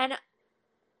 And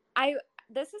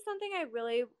this is something I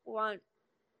really want,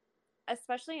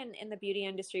 especially in the beauty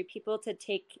industry, people to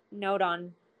take note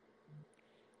on.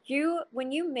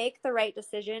 When you make the right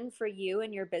decision for you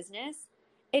and your business,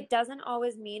 it doesn't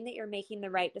always mean that you're making the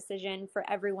right decision for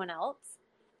everyone else.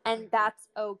 And that's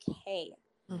okay,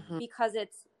 because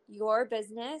it's your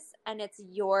business and it's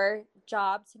your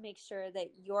job to make sure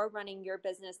that you're running your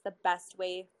business the best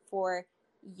way for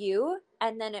you.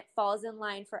 And then it falls in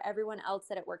line for everyone else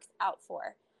that it works out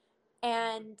for.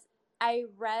 And I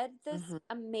read this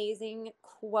amazing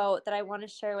quote that I want to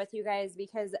share with you guys,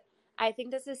 because I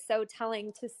think this is so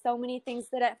telling to so many things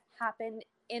that have happened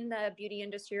in the beauty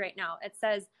industry right now. It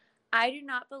says, I do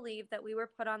not believe that we were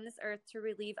put on this earth to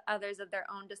relieve others of their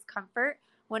own discomfort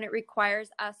when it requires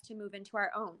us to move into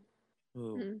our own.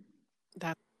 Ooh.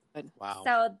 That's good. Wow.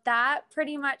 So that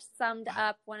pretty much summed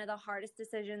up one of the hardest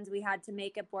decisions we had to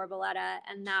make at Borboleta,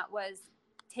 and that was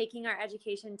taking our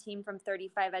education team from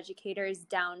 35 educators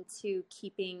down to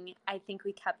keeping, I think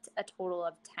we kept a total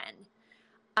of 10.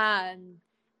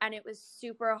 And it was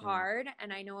super hard.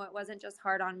 And I know it wasn't just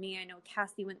hard on me. I know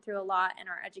Cassie went through a lot and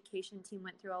our education team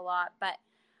went through a lot. But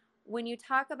when you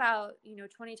talk about,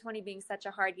 2020 being such a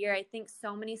hard year, I think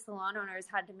so many salon owners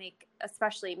had to make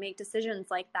decisions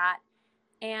like that.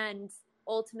 And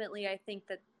ultimately, I think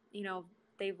that,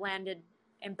 they've landed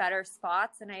in better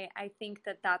spots. And I think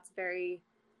that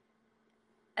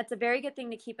it's a very good thing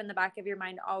to keep in the back of your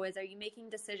mind always. Are you making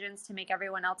decisions to make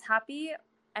everyone else happy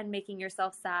and making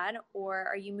yourself sad, or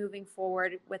are you moving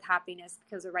forward with happiness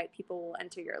because the right people will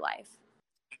enter your life?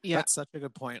 Yeah, that's such a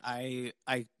good point. I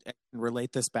can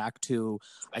relate this back to,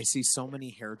 I see so many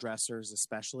hairdressers,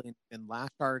 especially in lash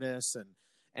artists and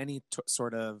any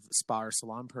sort of spa or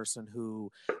salon person,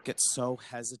 who gets so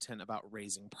hesitant about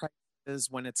raising prices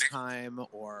when it's time,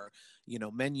 or,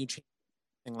 menu change,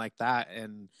 thing like that.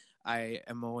 And I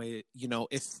am always,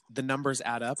 if the numbers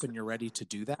add up and you're ready to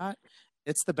do that,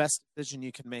 it's the best decision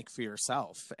you can make for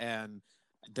yourself. And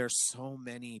there's so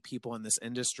many people in this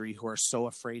industry who are so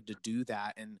afraid to do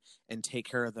that and take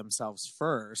care of themselves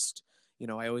first.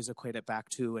 I always equate it back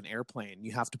to an airplane.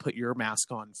 You have to put your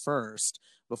mask on first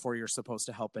before you're supposed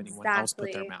to help anyone else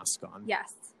put their mask on.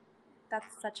 Yes.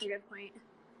 That's such a good point.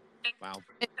 Wow.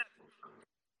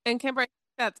 And Kimberly,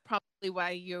 that's probably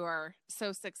why you are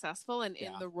so successful and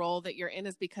in the role that you're in,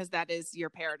 is because that is your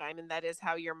paradigm and that is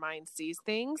how your mind sees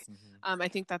things. I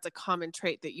think that's a common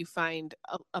trait that you find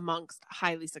amongst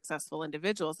highly successful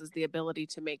individuals, is the ability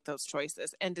to make those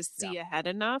choices and to see ahead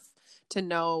enough to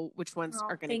know which ones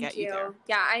are going to get you there.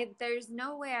 Yeah, there's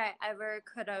no way I ever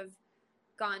could have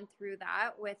gone through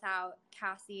that without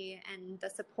Cassie and the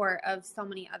support of so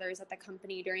many others at the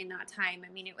company during that time.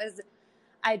 I mean,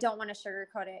 I don't want to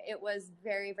sugarcoat it. It was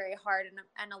very, very hard,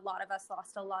 and a lot of us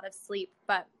lost a lot of sleep.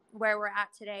 But where we're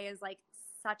at today is like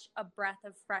such a breath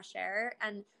of fresh air.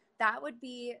 And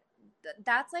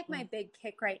that's like my big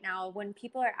kick right now. When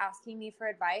people are asking me for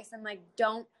advice, I'm like,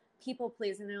 don't people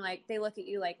please. And they're like, they look at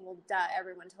you like, well, duh,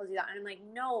 everyone tells you that. And I'm like,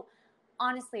 no,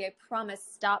 honestly, I promise,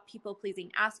 stop people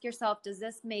pleasing. Ask yourself, does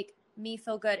this make me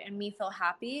feel good and me feel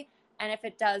happy? And if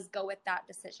it does, go with that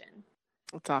decision.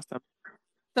 That's awesome.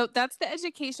 So that's the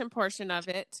education portion of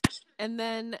it. And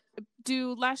then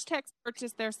do Lash Techs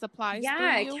purchase their supplies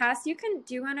through you? Cass, do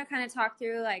you want to kind of talk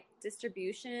through like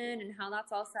distribution and how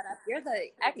that's all set up? You're the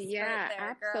expert there,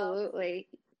 absolutely.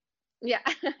 Yeah.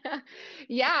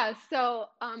 Yeah. So,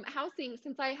 housing,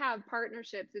 since I have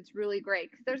partnerships, it's really great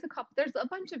because there's a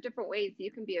bunch of different ways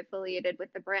you can be affiliated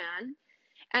with the brand.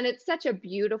 And it's such a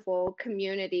beautiful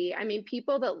community. I mean,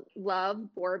 people that love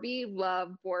Borby.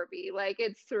 Like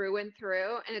it's through and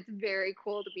through, and it's very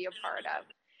cool to be a part of.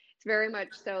 It's very much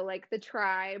so like the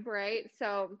tribe, right?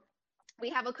 So we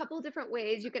have a couple different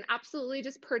ways. You can absolutely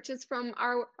just purchase from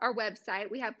our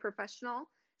website. We have professional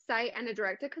site and a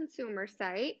direct to consumer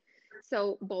site.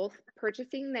 So both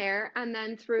purchasing there, and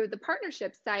then through the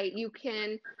partnership site, you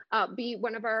can be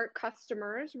one of our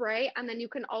customers, right? And then you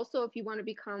can also, if you want to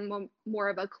become more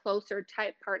of a closer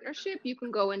type partnership, you can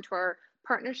go into our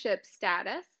partnership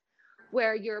status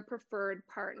where you're a preferred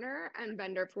partner and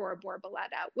vendor for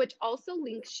Borboleta, which also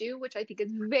links you, which I think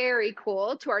is very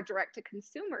cool, to our direct to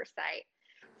consumer site.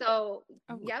 So,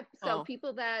 yep. So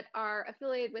people that are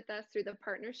affiliated with us through the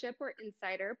partnership or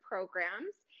insider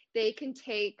programs, they can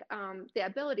take the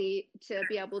ability to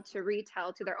be able to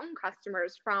retail to their own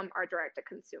customers from our direct to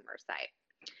consumer site.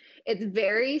 It's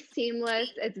very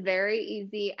seamless, it's very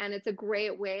easy, and it's a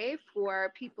great way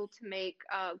for people to make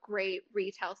great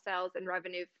retail sales and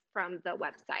revenue from the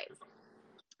website.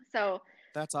 So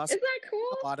that's awesome. Isn't that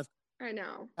cool? A lot of I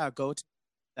know. Go to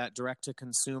that direct to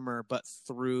consumer, but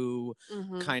through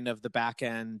kind of the back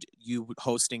end, you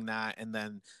hosting that, and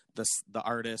then the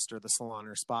artist or the salon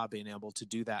or spa being able to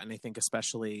do that. And I think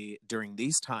especially during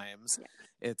these times,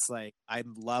 it's like I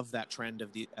love that trend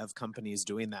of companies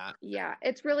doing that. Yeah,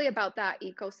 it's really about that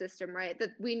ecosystem, right?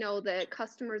 That we know that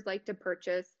customers like to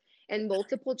purchase in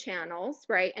multiple channels,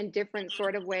 right? And different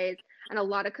sort of ways. And a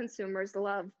lot of consumers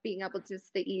love being able to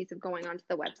just the ease of going onto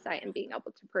the website and being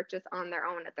able to purchase on their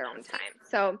own at their own time.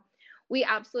 So we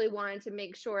absolutely wanted to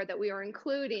make sure that we are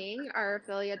including our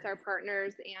affiliates, our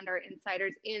partners, and our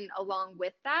insiders in along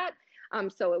with that.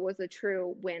 So it was a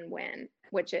true win-win,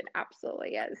 which it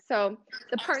absolutely is. So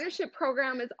the partnership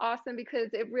program is awesome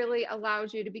because it really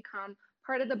allows you to become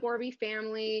part of the Borby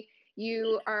family.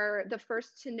 You are the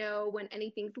first to know when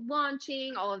anything's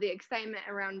launching, all of the excitement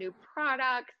around new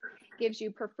products, gives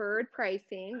you preferred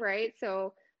pricing, right?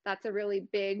 So that's a really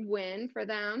big win for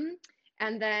them.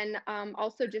 And then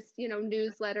also just,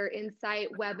 newsletter, insight,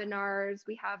 webinars.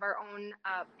 We have our own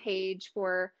page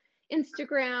for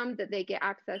Instagram that they get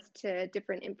access to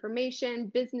different information,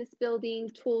 business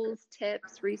building, tools,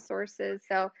 tips, resources.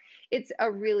 So it's a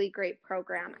really great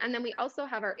program. And then we also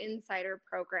have our insider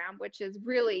program, which is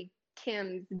really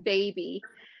Kim's baby.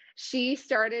 She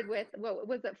started with, what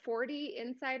was it, 40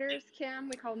 insiders, Kim?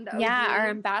 We call them the OGs. Yeah, our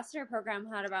ambassador program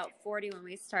had about 40 when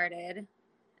we started,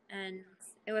 and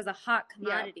it was a hot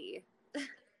commodity. Yep.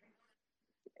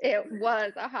 It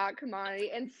was a hot commodity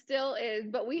and still is,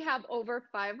 but we have over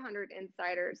 500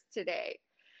 insiders today.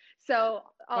 So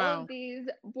all of these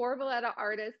Borboleta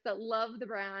artists that love the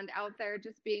brand out there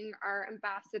just being our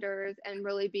ambassadors and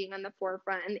really being on the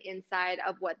forefront and the inside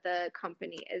of what the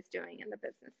company is doing and the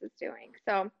business is doing.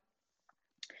 So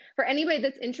for anybody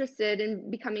that's interested in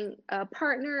becoming a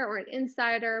partner or an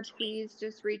insider, please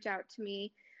just reach out to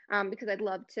me because I'd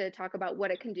love to talk about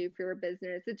what it can do for your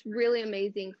business. It's really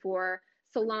amazing for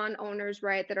salon owners,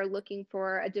 right, that are looking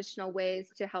for additional ways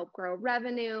to help grow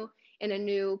revenue in a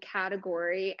new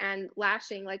category. And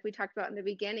lashing, like we talked about in the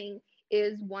beginning,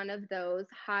 is one of those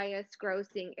highest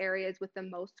grossing areas with the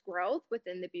most growth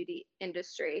within the beauty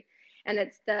industry. And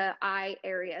it's the eye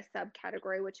area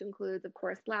subcategory, which includes, of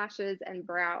course, lashes and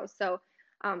brows. So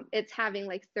it's having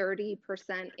like 30%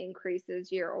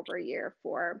 increases year over year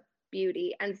for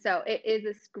beauty. And so it is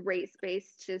a great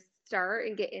space to start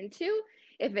and get into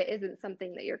if it isn't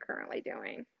something that you're currently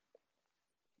doing.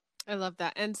 I love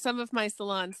that. And some of my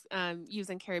salons use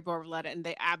and carry Borboleta, and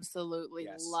they absolutely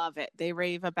love it. They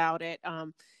rave about it.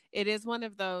 It is one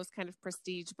of those kind of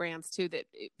prestige brands too that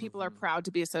people are proud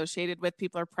to be associated with.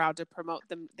 People are proud to promote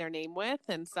their name with.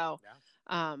 And so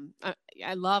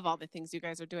I love all the things you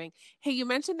guys are doing. Hey, you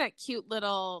mentioned that cute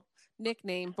little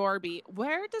nickname, Borby.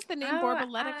 Where does the name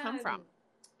Borboleta come from?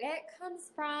 It comes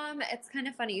from, it's kind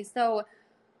of funny. So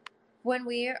when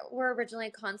we were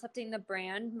originally concepting the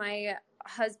brand, my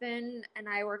husband and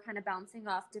I were kind of bouncing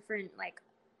off different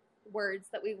words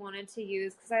that we wanted to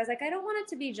use, because I was like, I don't want it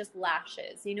to be just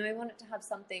lashes, I want it to have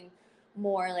something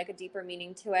more, like a deeper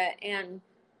meaning to it. And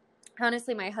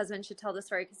honestly, my husband should tell the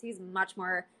story because he's much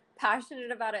more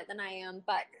passionate about it than I am.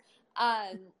 But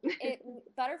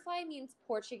butterfly means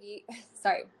Portuguese.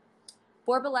 Sorry,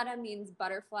 Borboleta means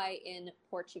butterfly in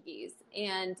Portuguese,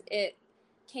 and it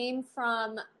came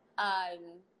from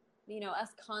us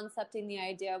concepting the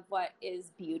idea of what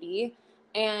is beauty,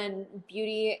 and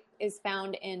beauty is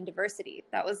found in diversity.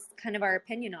 That was kind of our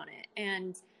opinion on it.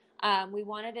 And We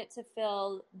wanted it to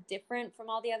feel different from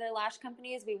all the other lash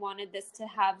companies. We wanted this to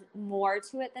have more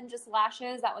to it than just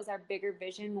lashes. That was our bigger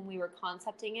vision when we were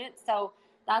concepting it. So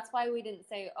that's why we didn't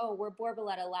say, oh, we're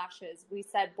Borboleta lashes. We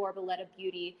said Borboleta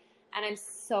beauty. And I'm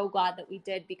so glad that we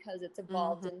did, because it's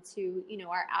evolved into, you know,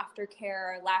 our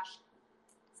aftercare, our lash.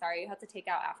 Sorry, you have to take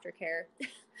out aftercare.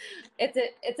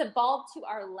 It's evolved to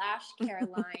our lash care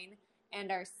line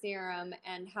and our serum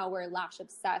and how we're lash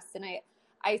obsessed. And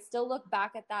I still look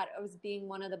back at that as being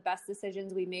one of the best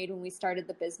decisions we made when we started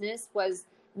the business, was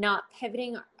not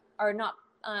pivoting or not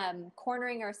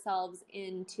cornering ourselves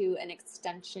into an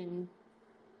extension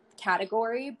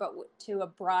category, but to a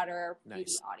broader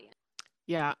beauty audience.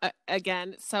 Yeah.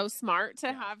 Again, so smart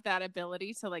to have that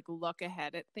ability to like look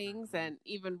ahead at things, and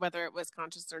even whether it was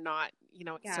conscious or not, you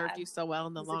know, it served you so well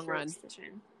in the long run.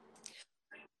 Decision.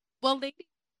 Well, ladies,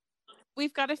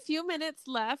 we've got a few minutes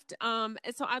left.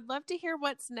 So I'd love to hear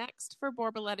what's next for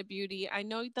Borboleta Beauty. I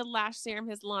know the lash serum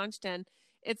has launched and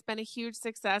it's been a huge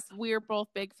success. We're both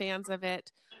big fans of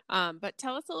it. But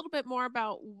tell us a little bit more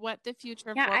about what the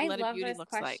future of Borboleta Beauty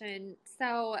looks like.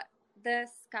 So the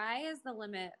sky is the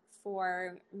limit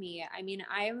for me. I mean,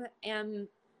 I am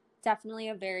definitely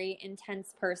a very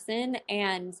intense person,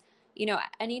 and you know,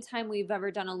 anytime we've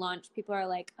ever done a launch, people are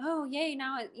like, oh, yay,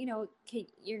 now, you know,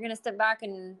 you're going to step back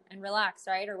and relax,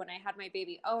 right? Or when I had my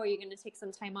baby, oh, are you going to take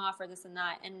some time off or this and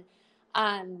that?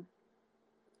 And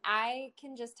I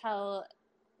can just tell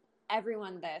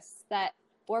everyone this, that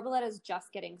Borboleta is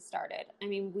just getting started. I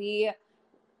mean,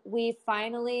 we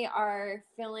finally are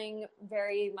feeling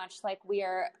very much like we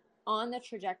are on the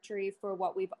trajectory for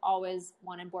what we've always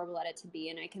wanted Borboleta to be.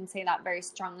 And I can say that very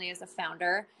strongly as a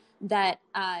founder, that,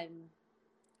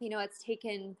 you know, it's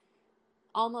taken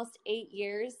almost 8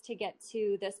 years to get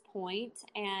to this point,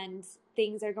 and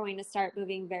things are going to start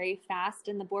moving very fast.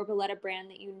 And the Borboleta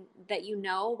brand that you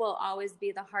know will always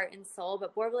be the heart and soul.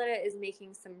 But Borboleta is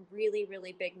making some really,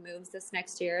 really big moves this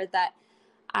next year that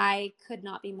I could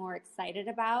not be more excited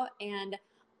about. And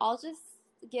I'll just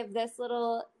give this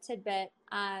little tidbit.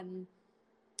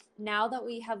 Now that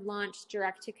we have launched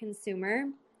direct to consumer,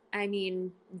 I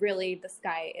mean, really, the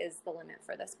sky is the limit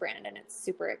for this brand, and it's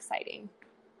super exciting.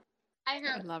 I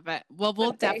love it. Well,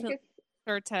 we'll definitely be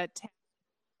sure to tag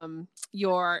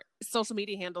your social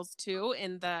media handles too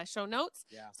in the show notes,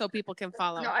 so people can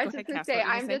follow. No, I was just gonna say,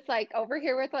 I'm just like over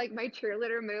here with like my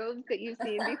cheerleader moves that you've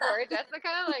seen before, Jessica.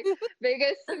 Like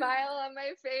biggest smile on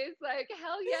my face. Like,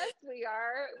 hell yes, we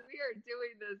are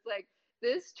doing this. Like,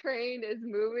 this train is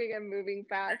moving and moving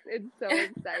fast. It's so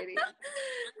exciting.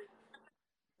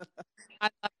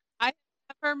 I've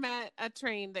never met a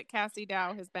train that Cassie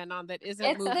Dow has been on that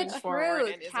isn't moving forward.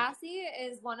 And Cassie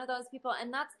is one of those people,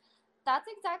 and that's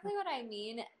exactly what I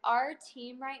mean. Our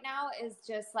team right now is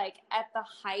just like at the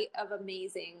height of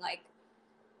amazing. Like,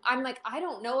 I'm like, I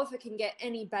don't know if it can get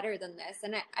any better than this,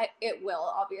 and it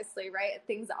will, obviously, right?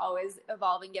 Things always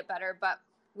evolve and get better, but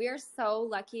we are so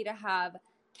lucky to have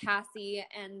Cassie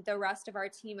and the rest of our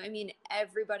team. I mean,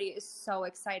 everybody is so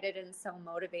excited and so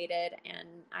motivated, and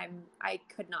I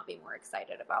could not be more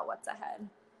excited about what's ahead.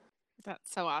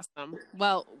 That's so awesome.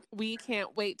 Well, we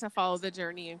can't wait to follow the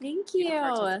journey and Thank you.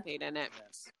 Participate in it.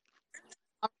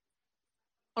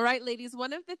 All right, ladies,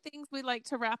 one of the things we like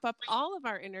to wrap up all of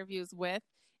our interviews with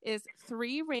is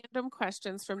 3 random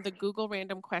questions from the Google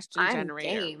Random Question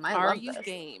Generator. Game. Are you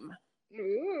game?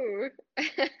 Ooh.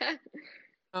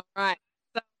 All right.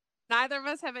 So neither of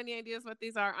us have any ideas what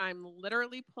these are. I'm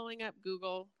literally pulling up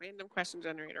Google Random Question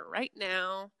Generator right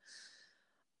now.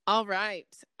 All right.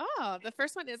 Oh, the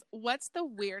first one is, what's the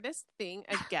weirdest thing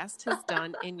a guest has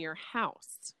done in your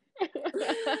house? Do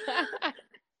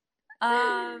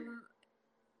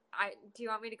you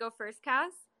want me to go first,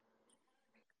 Cass?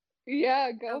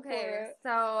 Yeah, go for it.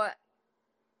 So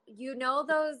you know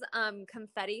those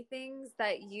confetti things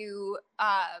that you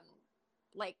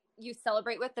like you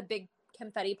celebrate with, the big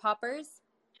confetti poppers?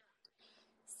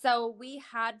 So we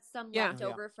had some left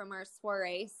over from our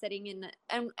soiree sitting in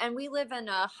and we live in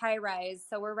a high rise,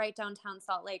 so we're right downtown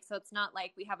Salt Lake, so it's not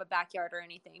like we have a backyard or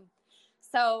anything.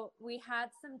 So we had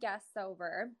some guests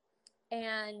over,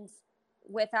 and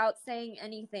without saying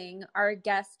anything, our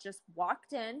guest just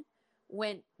walked in,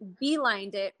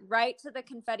 beelined it right to the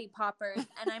confetti poppers,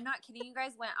 and I'm not kidding you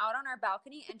guys, went out on our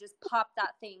balcony and just popped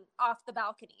that thing off the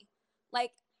balcony.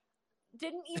 Like,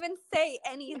 didn't even say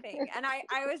anything. And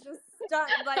I was just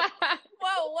stunned, like,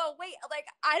 whoa, wait, like,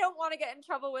 I don't want to get in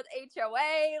trouble with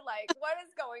HOA. Like, what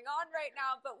is going on right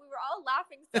now? But we were all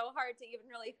laughing so hard to even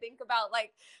really think about,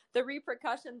 like, the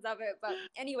repercussions of it. But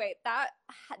anyway, that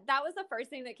was the first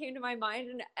thing that came to my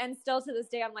mind. And still to this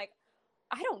day, I'm like,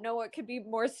 I don't know what could be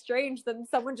more strange than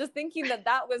someone just thinking that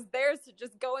that was theirs to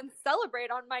just go and celebrate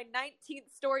on my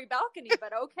 19th story balcony,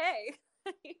 but okay.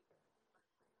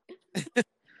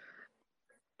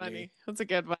 Funny. That's a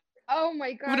good one. Oh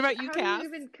my God. What about you, How Cass? do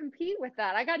you even compete with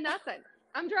that? I got nothing.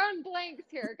 I'm drawing blanks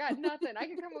here. Got nothing. I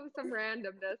can come up with some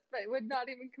randomness, but it would not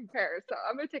even compare. So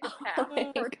I'm going to take a pass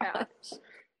for Cass.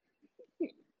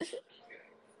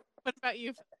 What about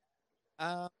you?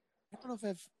 I don't know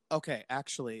if okay,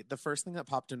 actually, the first thing that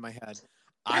popped in my head,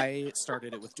 I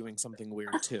started it with doing something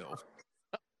weird too.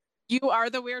 You are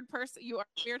the weird person? You are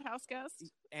the weird house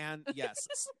guest? And yes.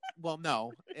 Well,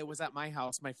 no, it was at my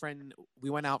house. My friend, we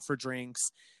went out for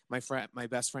drinks. My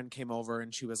best friend came over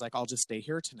and she was like, I'll just stay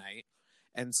here tonight.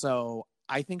 And so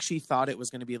I think she thought it was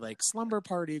going to be like slumber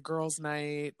party, girls'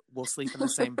 night. We'll sleep in the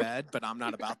same bed, but I'm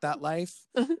not about that life.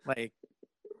 Like,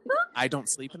 I don't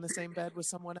sleep in the same bed with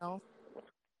someone else.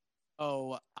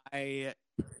 So I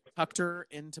tucked her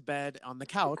into bed on the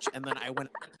couch, and then I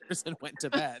went upstairs and went to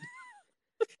bed.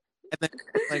 And then,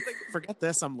 like, forget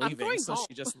this, I'm leaving. So home.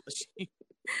 she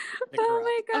Oh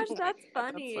my gosh, that's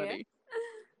funny. That's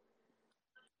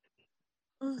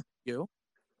funny. You?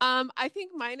 I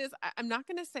think mine is, I'm not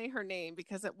going to say her name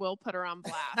because it will put her on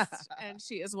blast. And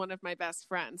she is one of my best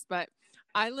friends. But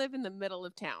I live in the middle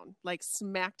of town, like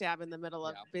smack dab in the middle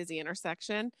of a busy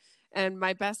intersection. And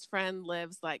my best friend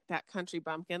lives like that country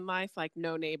bumpkin life, like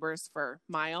no neighbors for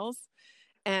miles.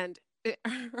 And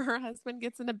her husband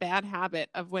gets in a bad habit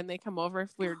of when they come over,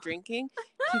 if we're drinking,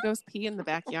 he goes pee in the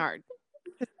backyard.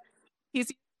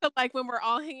 He's like, when we're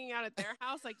all hanging out at their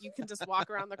house, like you can just walk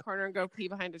around the corner and go pee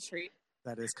behind a tree.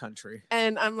 That is country.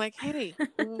 And I'm like, hey,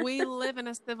 we live in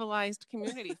a civilized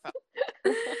community.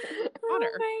 Oh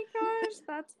my gosh,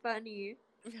 that's funny.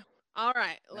 All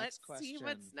right, let's see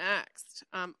what's next.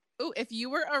 If you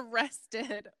were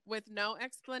arrested with no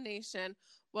explanation,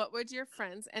 what would your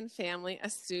friends and family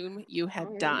assume you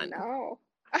had done? No.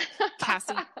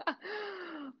 Cassie?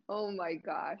 Oh my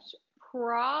gosh.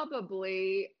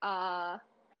 Probably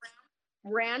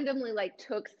randomly like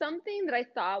took something that I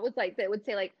thought was like, that would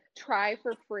say like try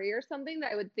for free or something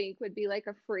that I would think would be like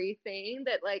a free thing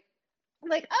that like, oh,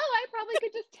 I probably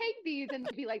could just take these, and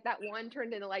be like that one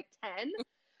turned into like 10.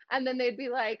 And then they'd be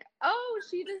like, oh,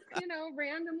 she just,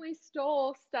 randomly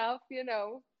stole stuff,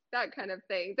 that kind of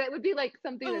thing. That would be like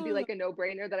something that'd be like a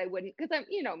no-brainer that I wouldn't, because I'm,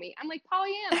 me, I'm like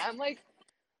Pollyanna. I'm like,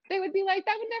 they would be like,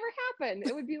 that would never happen.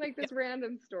 It would be like this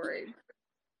random story.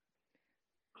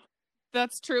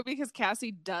 That's true, because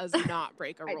Cassie does not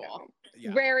break a rule.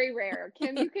 Yeah. Very rare.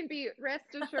 Kim, you can be rest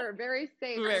assured, very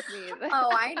safe with me. Oh,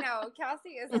 I know.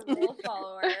 Cassie is a rule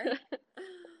follower.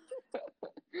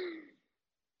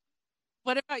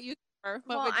 What about you?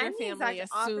 What would your family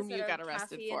assume you got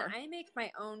arrested Cassie, for? And I make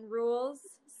my own rules.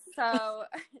 So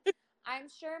I'm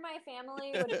sure my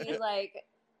family would be like,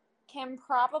 Kim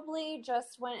probably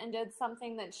just went and did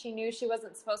something that she knew she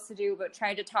wasn't supposed to do, but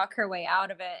tried to talk her way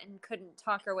out of it and couldn't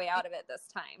talk her way out of it this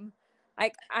time.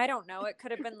 Like, I don't know. It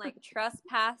could have been like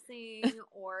trespassing,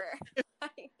 or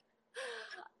like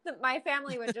my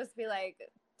family would just be like,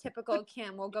 typical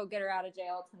Kim, we'll go get her out of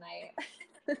jail tonight.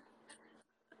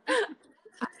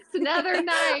 It's another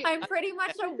night. I'm pretty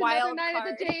much a wild night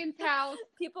card. at the Jaynes house.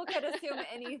 People could assume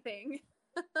anything.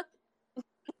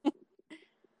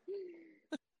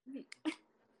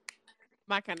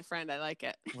 My kind of friend. I like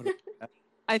it.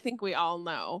 I think we all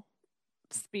know.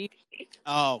 Speed.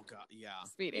 Oh, God. Yeah.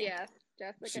 Speeding. Yes,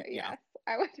 Jessica. Yes.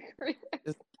 I would agree.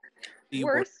 The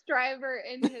Worst driver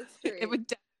in history. It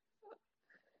would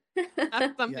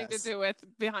have something to do with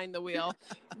behind the wheel.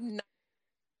 Not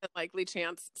a likely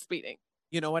chance speeding.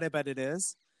 You know what I bet it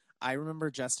is? I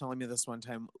remember Jess telling me this one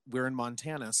time. We're in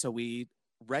Montana, so we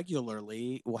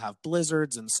regularly will have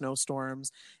blizzards and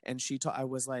snowstorms. And I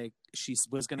was like, she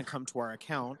was going to come to our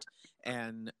account,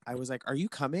 and I was like, "Are you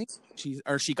coming?" She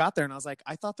got there, and I was like,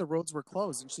 "I thought the roads were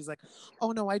closed." And she's like,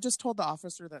 "Oh no, I just told the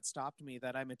officer that stopped me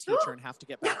that I'm a teacher and have to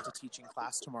get back to teaching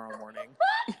class tomorrow morning."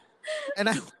 And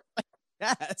I was like,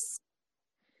 "Yes."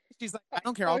 She's like, "I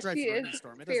don't care. I'll drive through any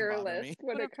storm. It doesn't bother me."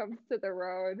 When it comes to the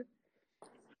road.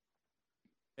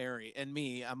 Very. And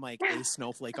me, I'm like a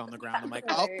snowflake on the ground. I'm like,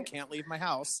 oh, can't leave my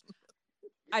house.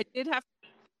 I did have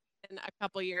a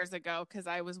couple years ago because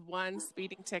I was one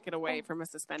speeding ticket away from a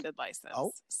suspended license.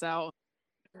 Oh. So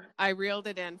I reeled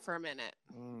it in for a minute.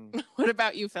 What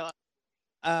about you, Philip?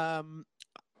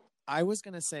 I was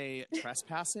going to say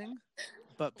trespassing,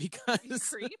 but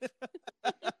because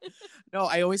no,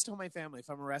 I always tell my family if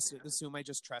I'm arrested, assume I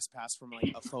just trespass from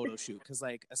like a photo shoot. Because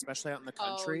like, especially out in the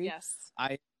country,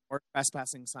 or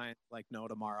trespassing sign like no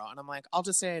tomorrow, and I'm like, I'll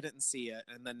just say I didn't see it,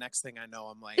 and the next thing I know,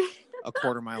 I'm like a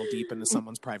quarter mile deep into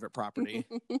someone's private property.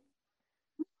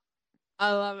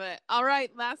 I love it. All right,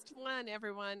 last one,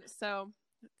 everyone. So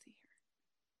let's see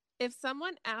here. If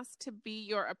someone asked to be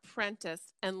your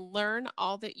apprentice and learn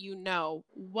all that you know,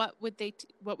 what would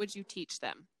you teach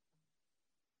them?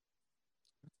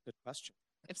 Good question.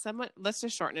 Let's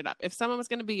just shorten it up. If someone was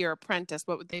going to be your apprentice,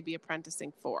 what would they be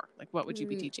apprenticing for? Like, what would you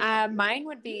be teaching? Mine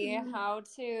would be how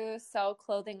to sell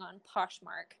clothing on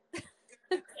Poshmark.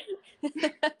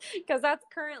 Because that's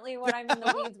currently what I'm in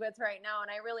the weeds with right now.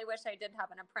 And I really wish I did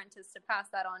have an apprentice to pass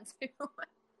that on to.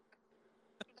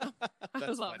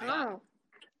 That's funny. Oh,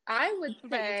 I would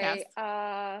say,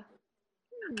 I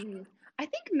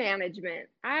think management.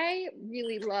 I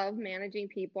really love managing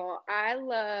people. I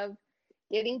love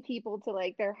getting people to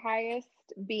like their highest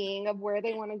being of where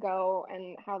they want to go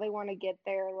and how they want to get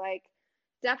there. Like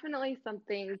definitely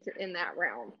something in that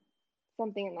realm,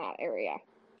 something in that area.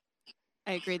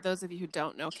 I agree. Those of you who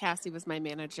don't know, Cassie was my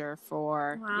manager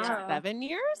for 7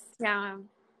 years. Yeah.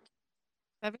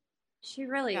 7? She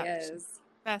really is.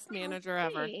 Best manager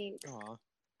ever. Aww.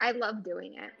 I love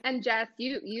doing it. And Jess,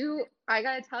 you I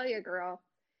gotta tell you, girl,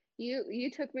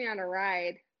 you took me on a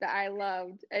ride that I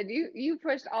loved, and you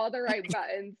pushed all the right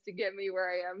buttons to get me where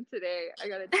I am today. I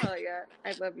gotta tell you,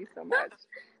 I love you so much.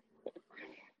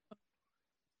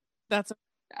 That's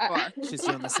she's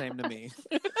doing the same to me.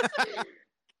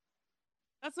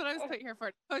 That's what I was put here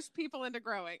for. Push people into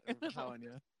growing. I'm telling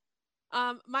you.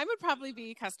 Mine would probably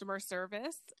be customer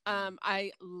service.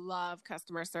 I love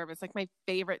customer service. Like my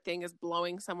favorite thing is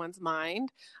blowing someone's mind.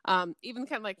 Even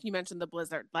kind of like you mentioned the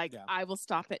blizzard. Like I will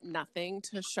stop at nothing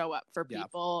to show up for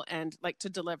people and like to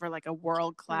deliver like a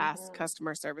world-class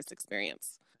customer service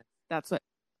experience. That's what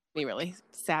made me really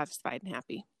satisfied and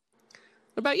happy.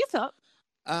 What about you, Philip?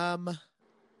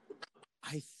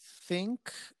 I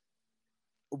think.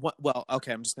 Well,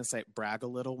 okay, I'm just going to say brag a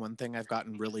little. One thing I've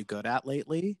gotten really good at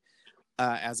lately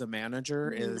as a manager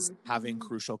is having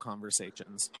crucial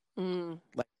conversations.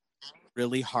 Like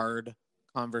really hard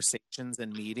conversations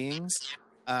and meetings.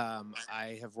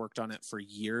 I have worked on it for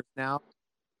years now,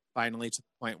 finally to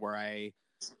the point where I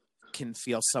can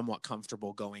feel somewhat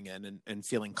comfortable going in and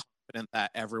feeling confident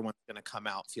that everyone's going to come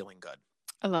out feeling good.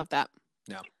 I love that.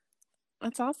 Yeah.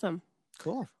 That's awesome.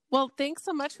 Cool. Well, thanks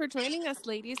so much for joining us,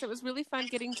 ladies. It was really fun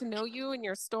getting to know you and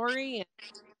your story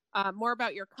and more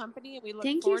about your company. And we look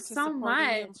forward to supporting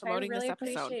you and promoting this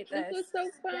episode. Appreciate this. This was so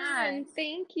fun. Yeah.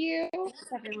 Thank you. Thanks,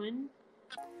 everyone.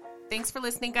 Thanks for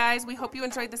listening, guys. We hope you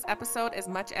enjoyed this episode as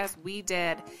much as we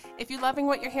did. If you're loving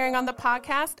what you're hearing on the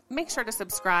podcast, make sure to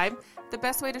subscribe. The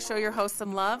best way to show your host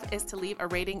some love is to leave a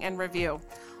rating and review.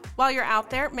 While you're out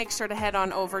there, make sure to head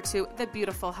on over to the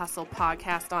Beautiful Hustle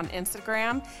Podcast on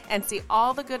Instagram and see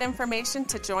all the good information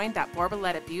to join that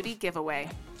Borboleta Beauty giveaway.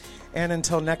 And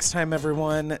until next time,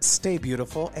 everyone, stay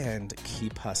beautiful and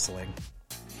keep hustling.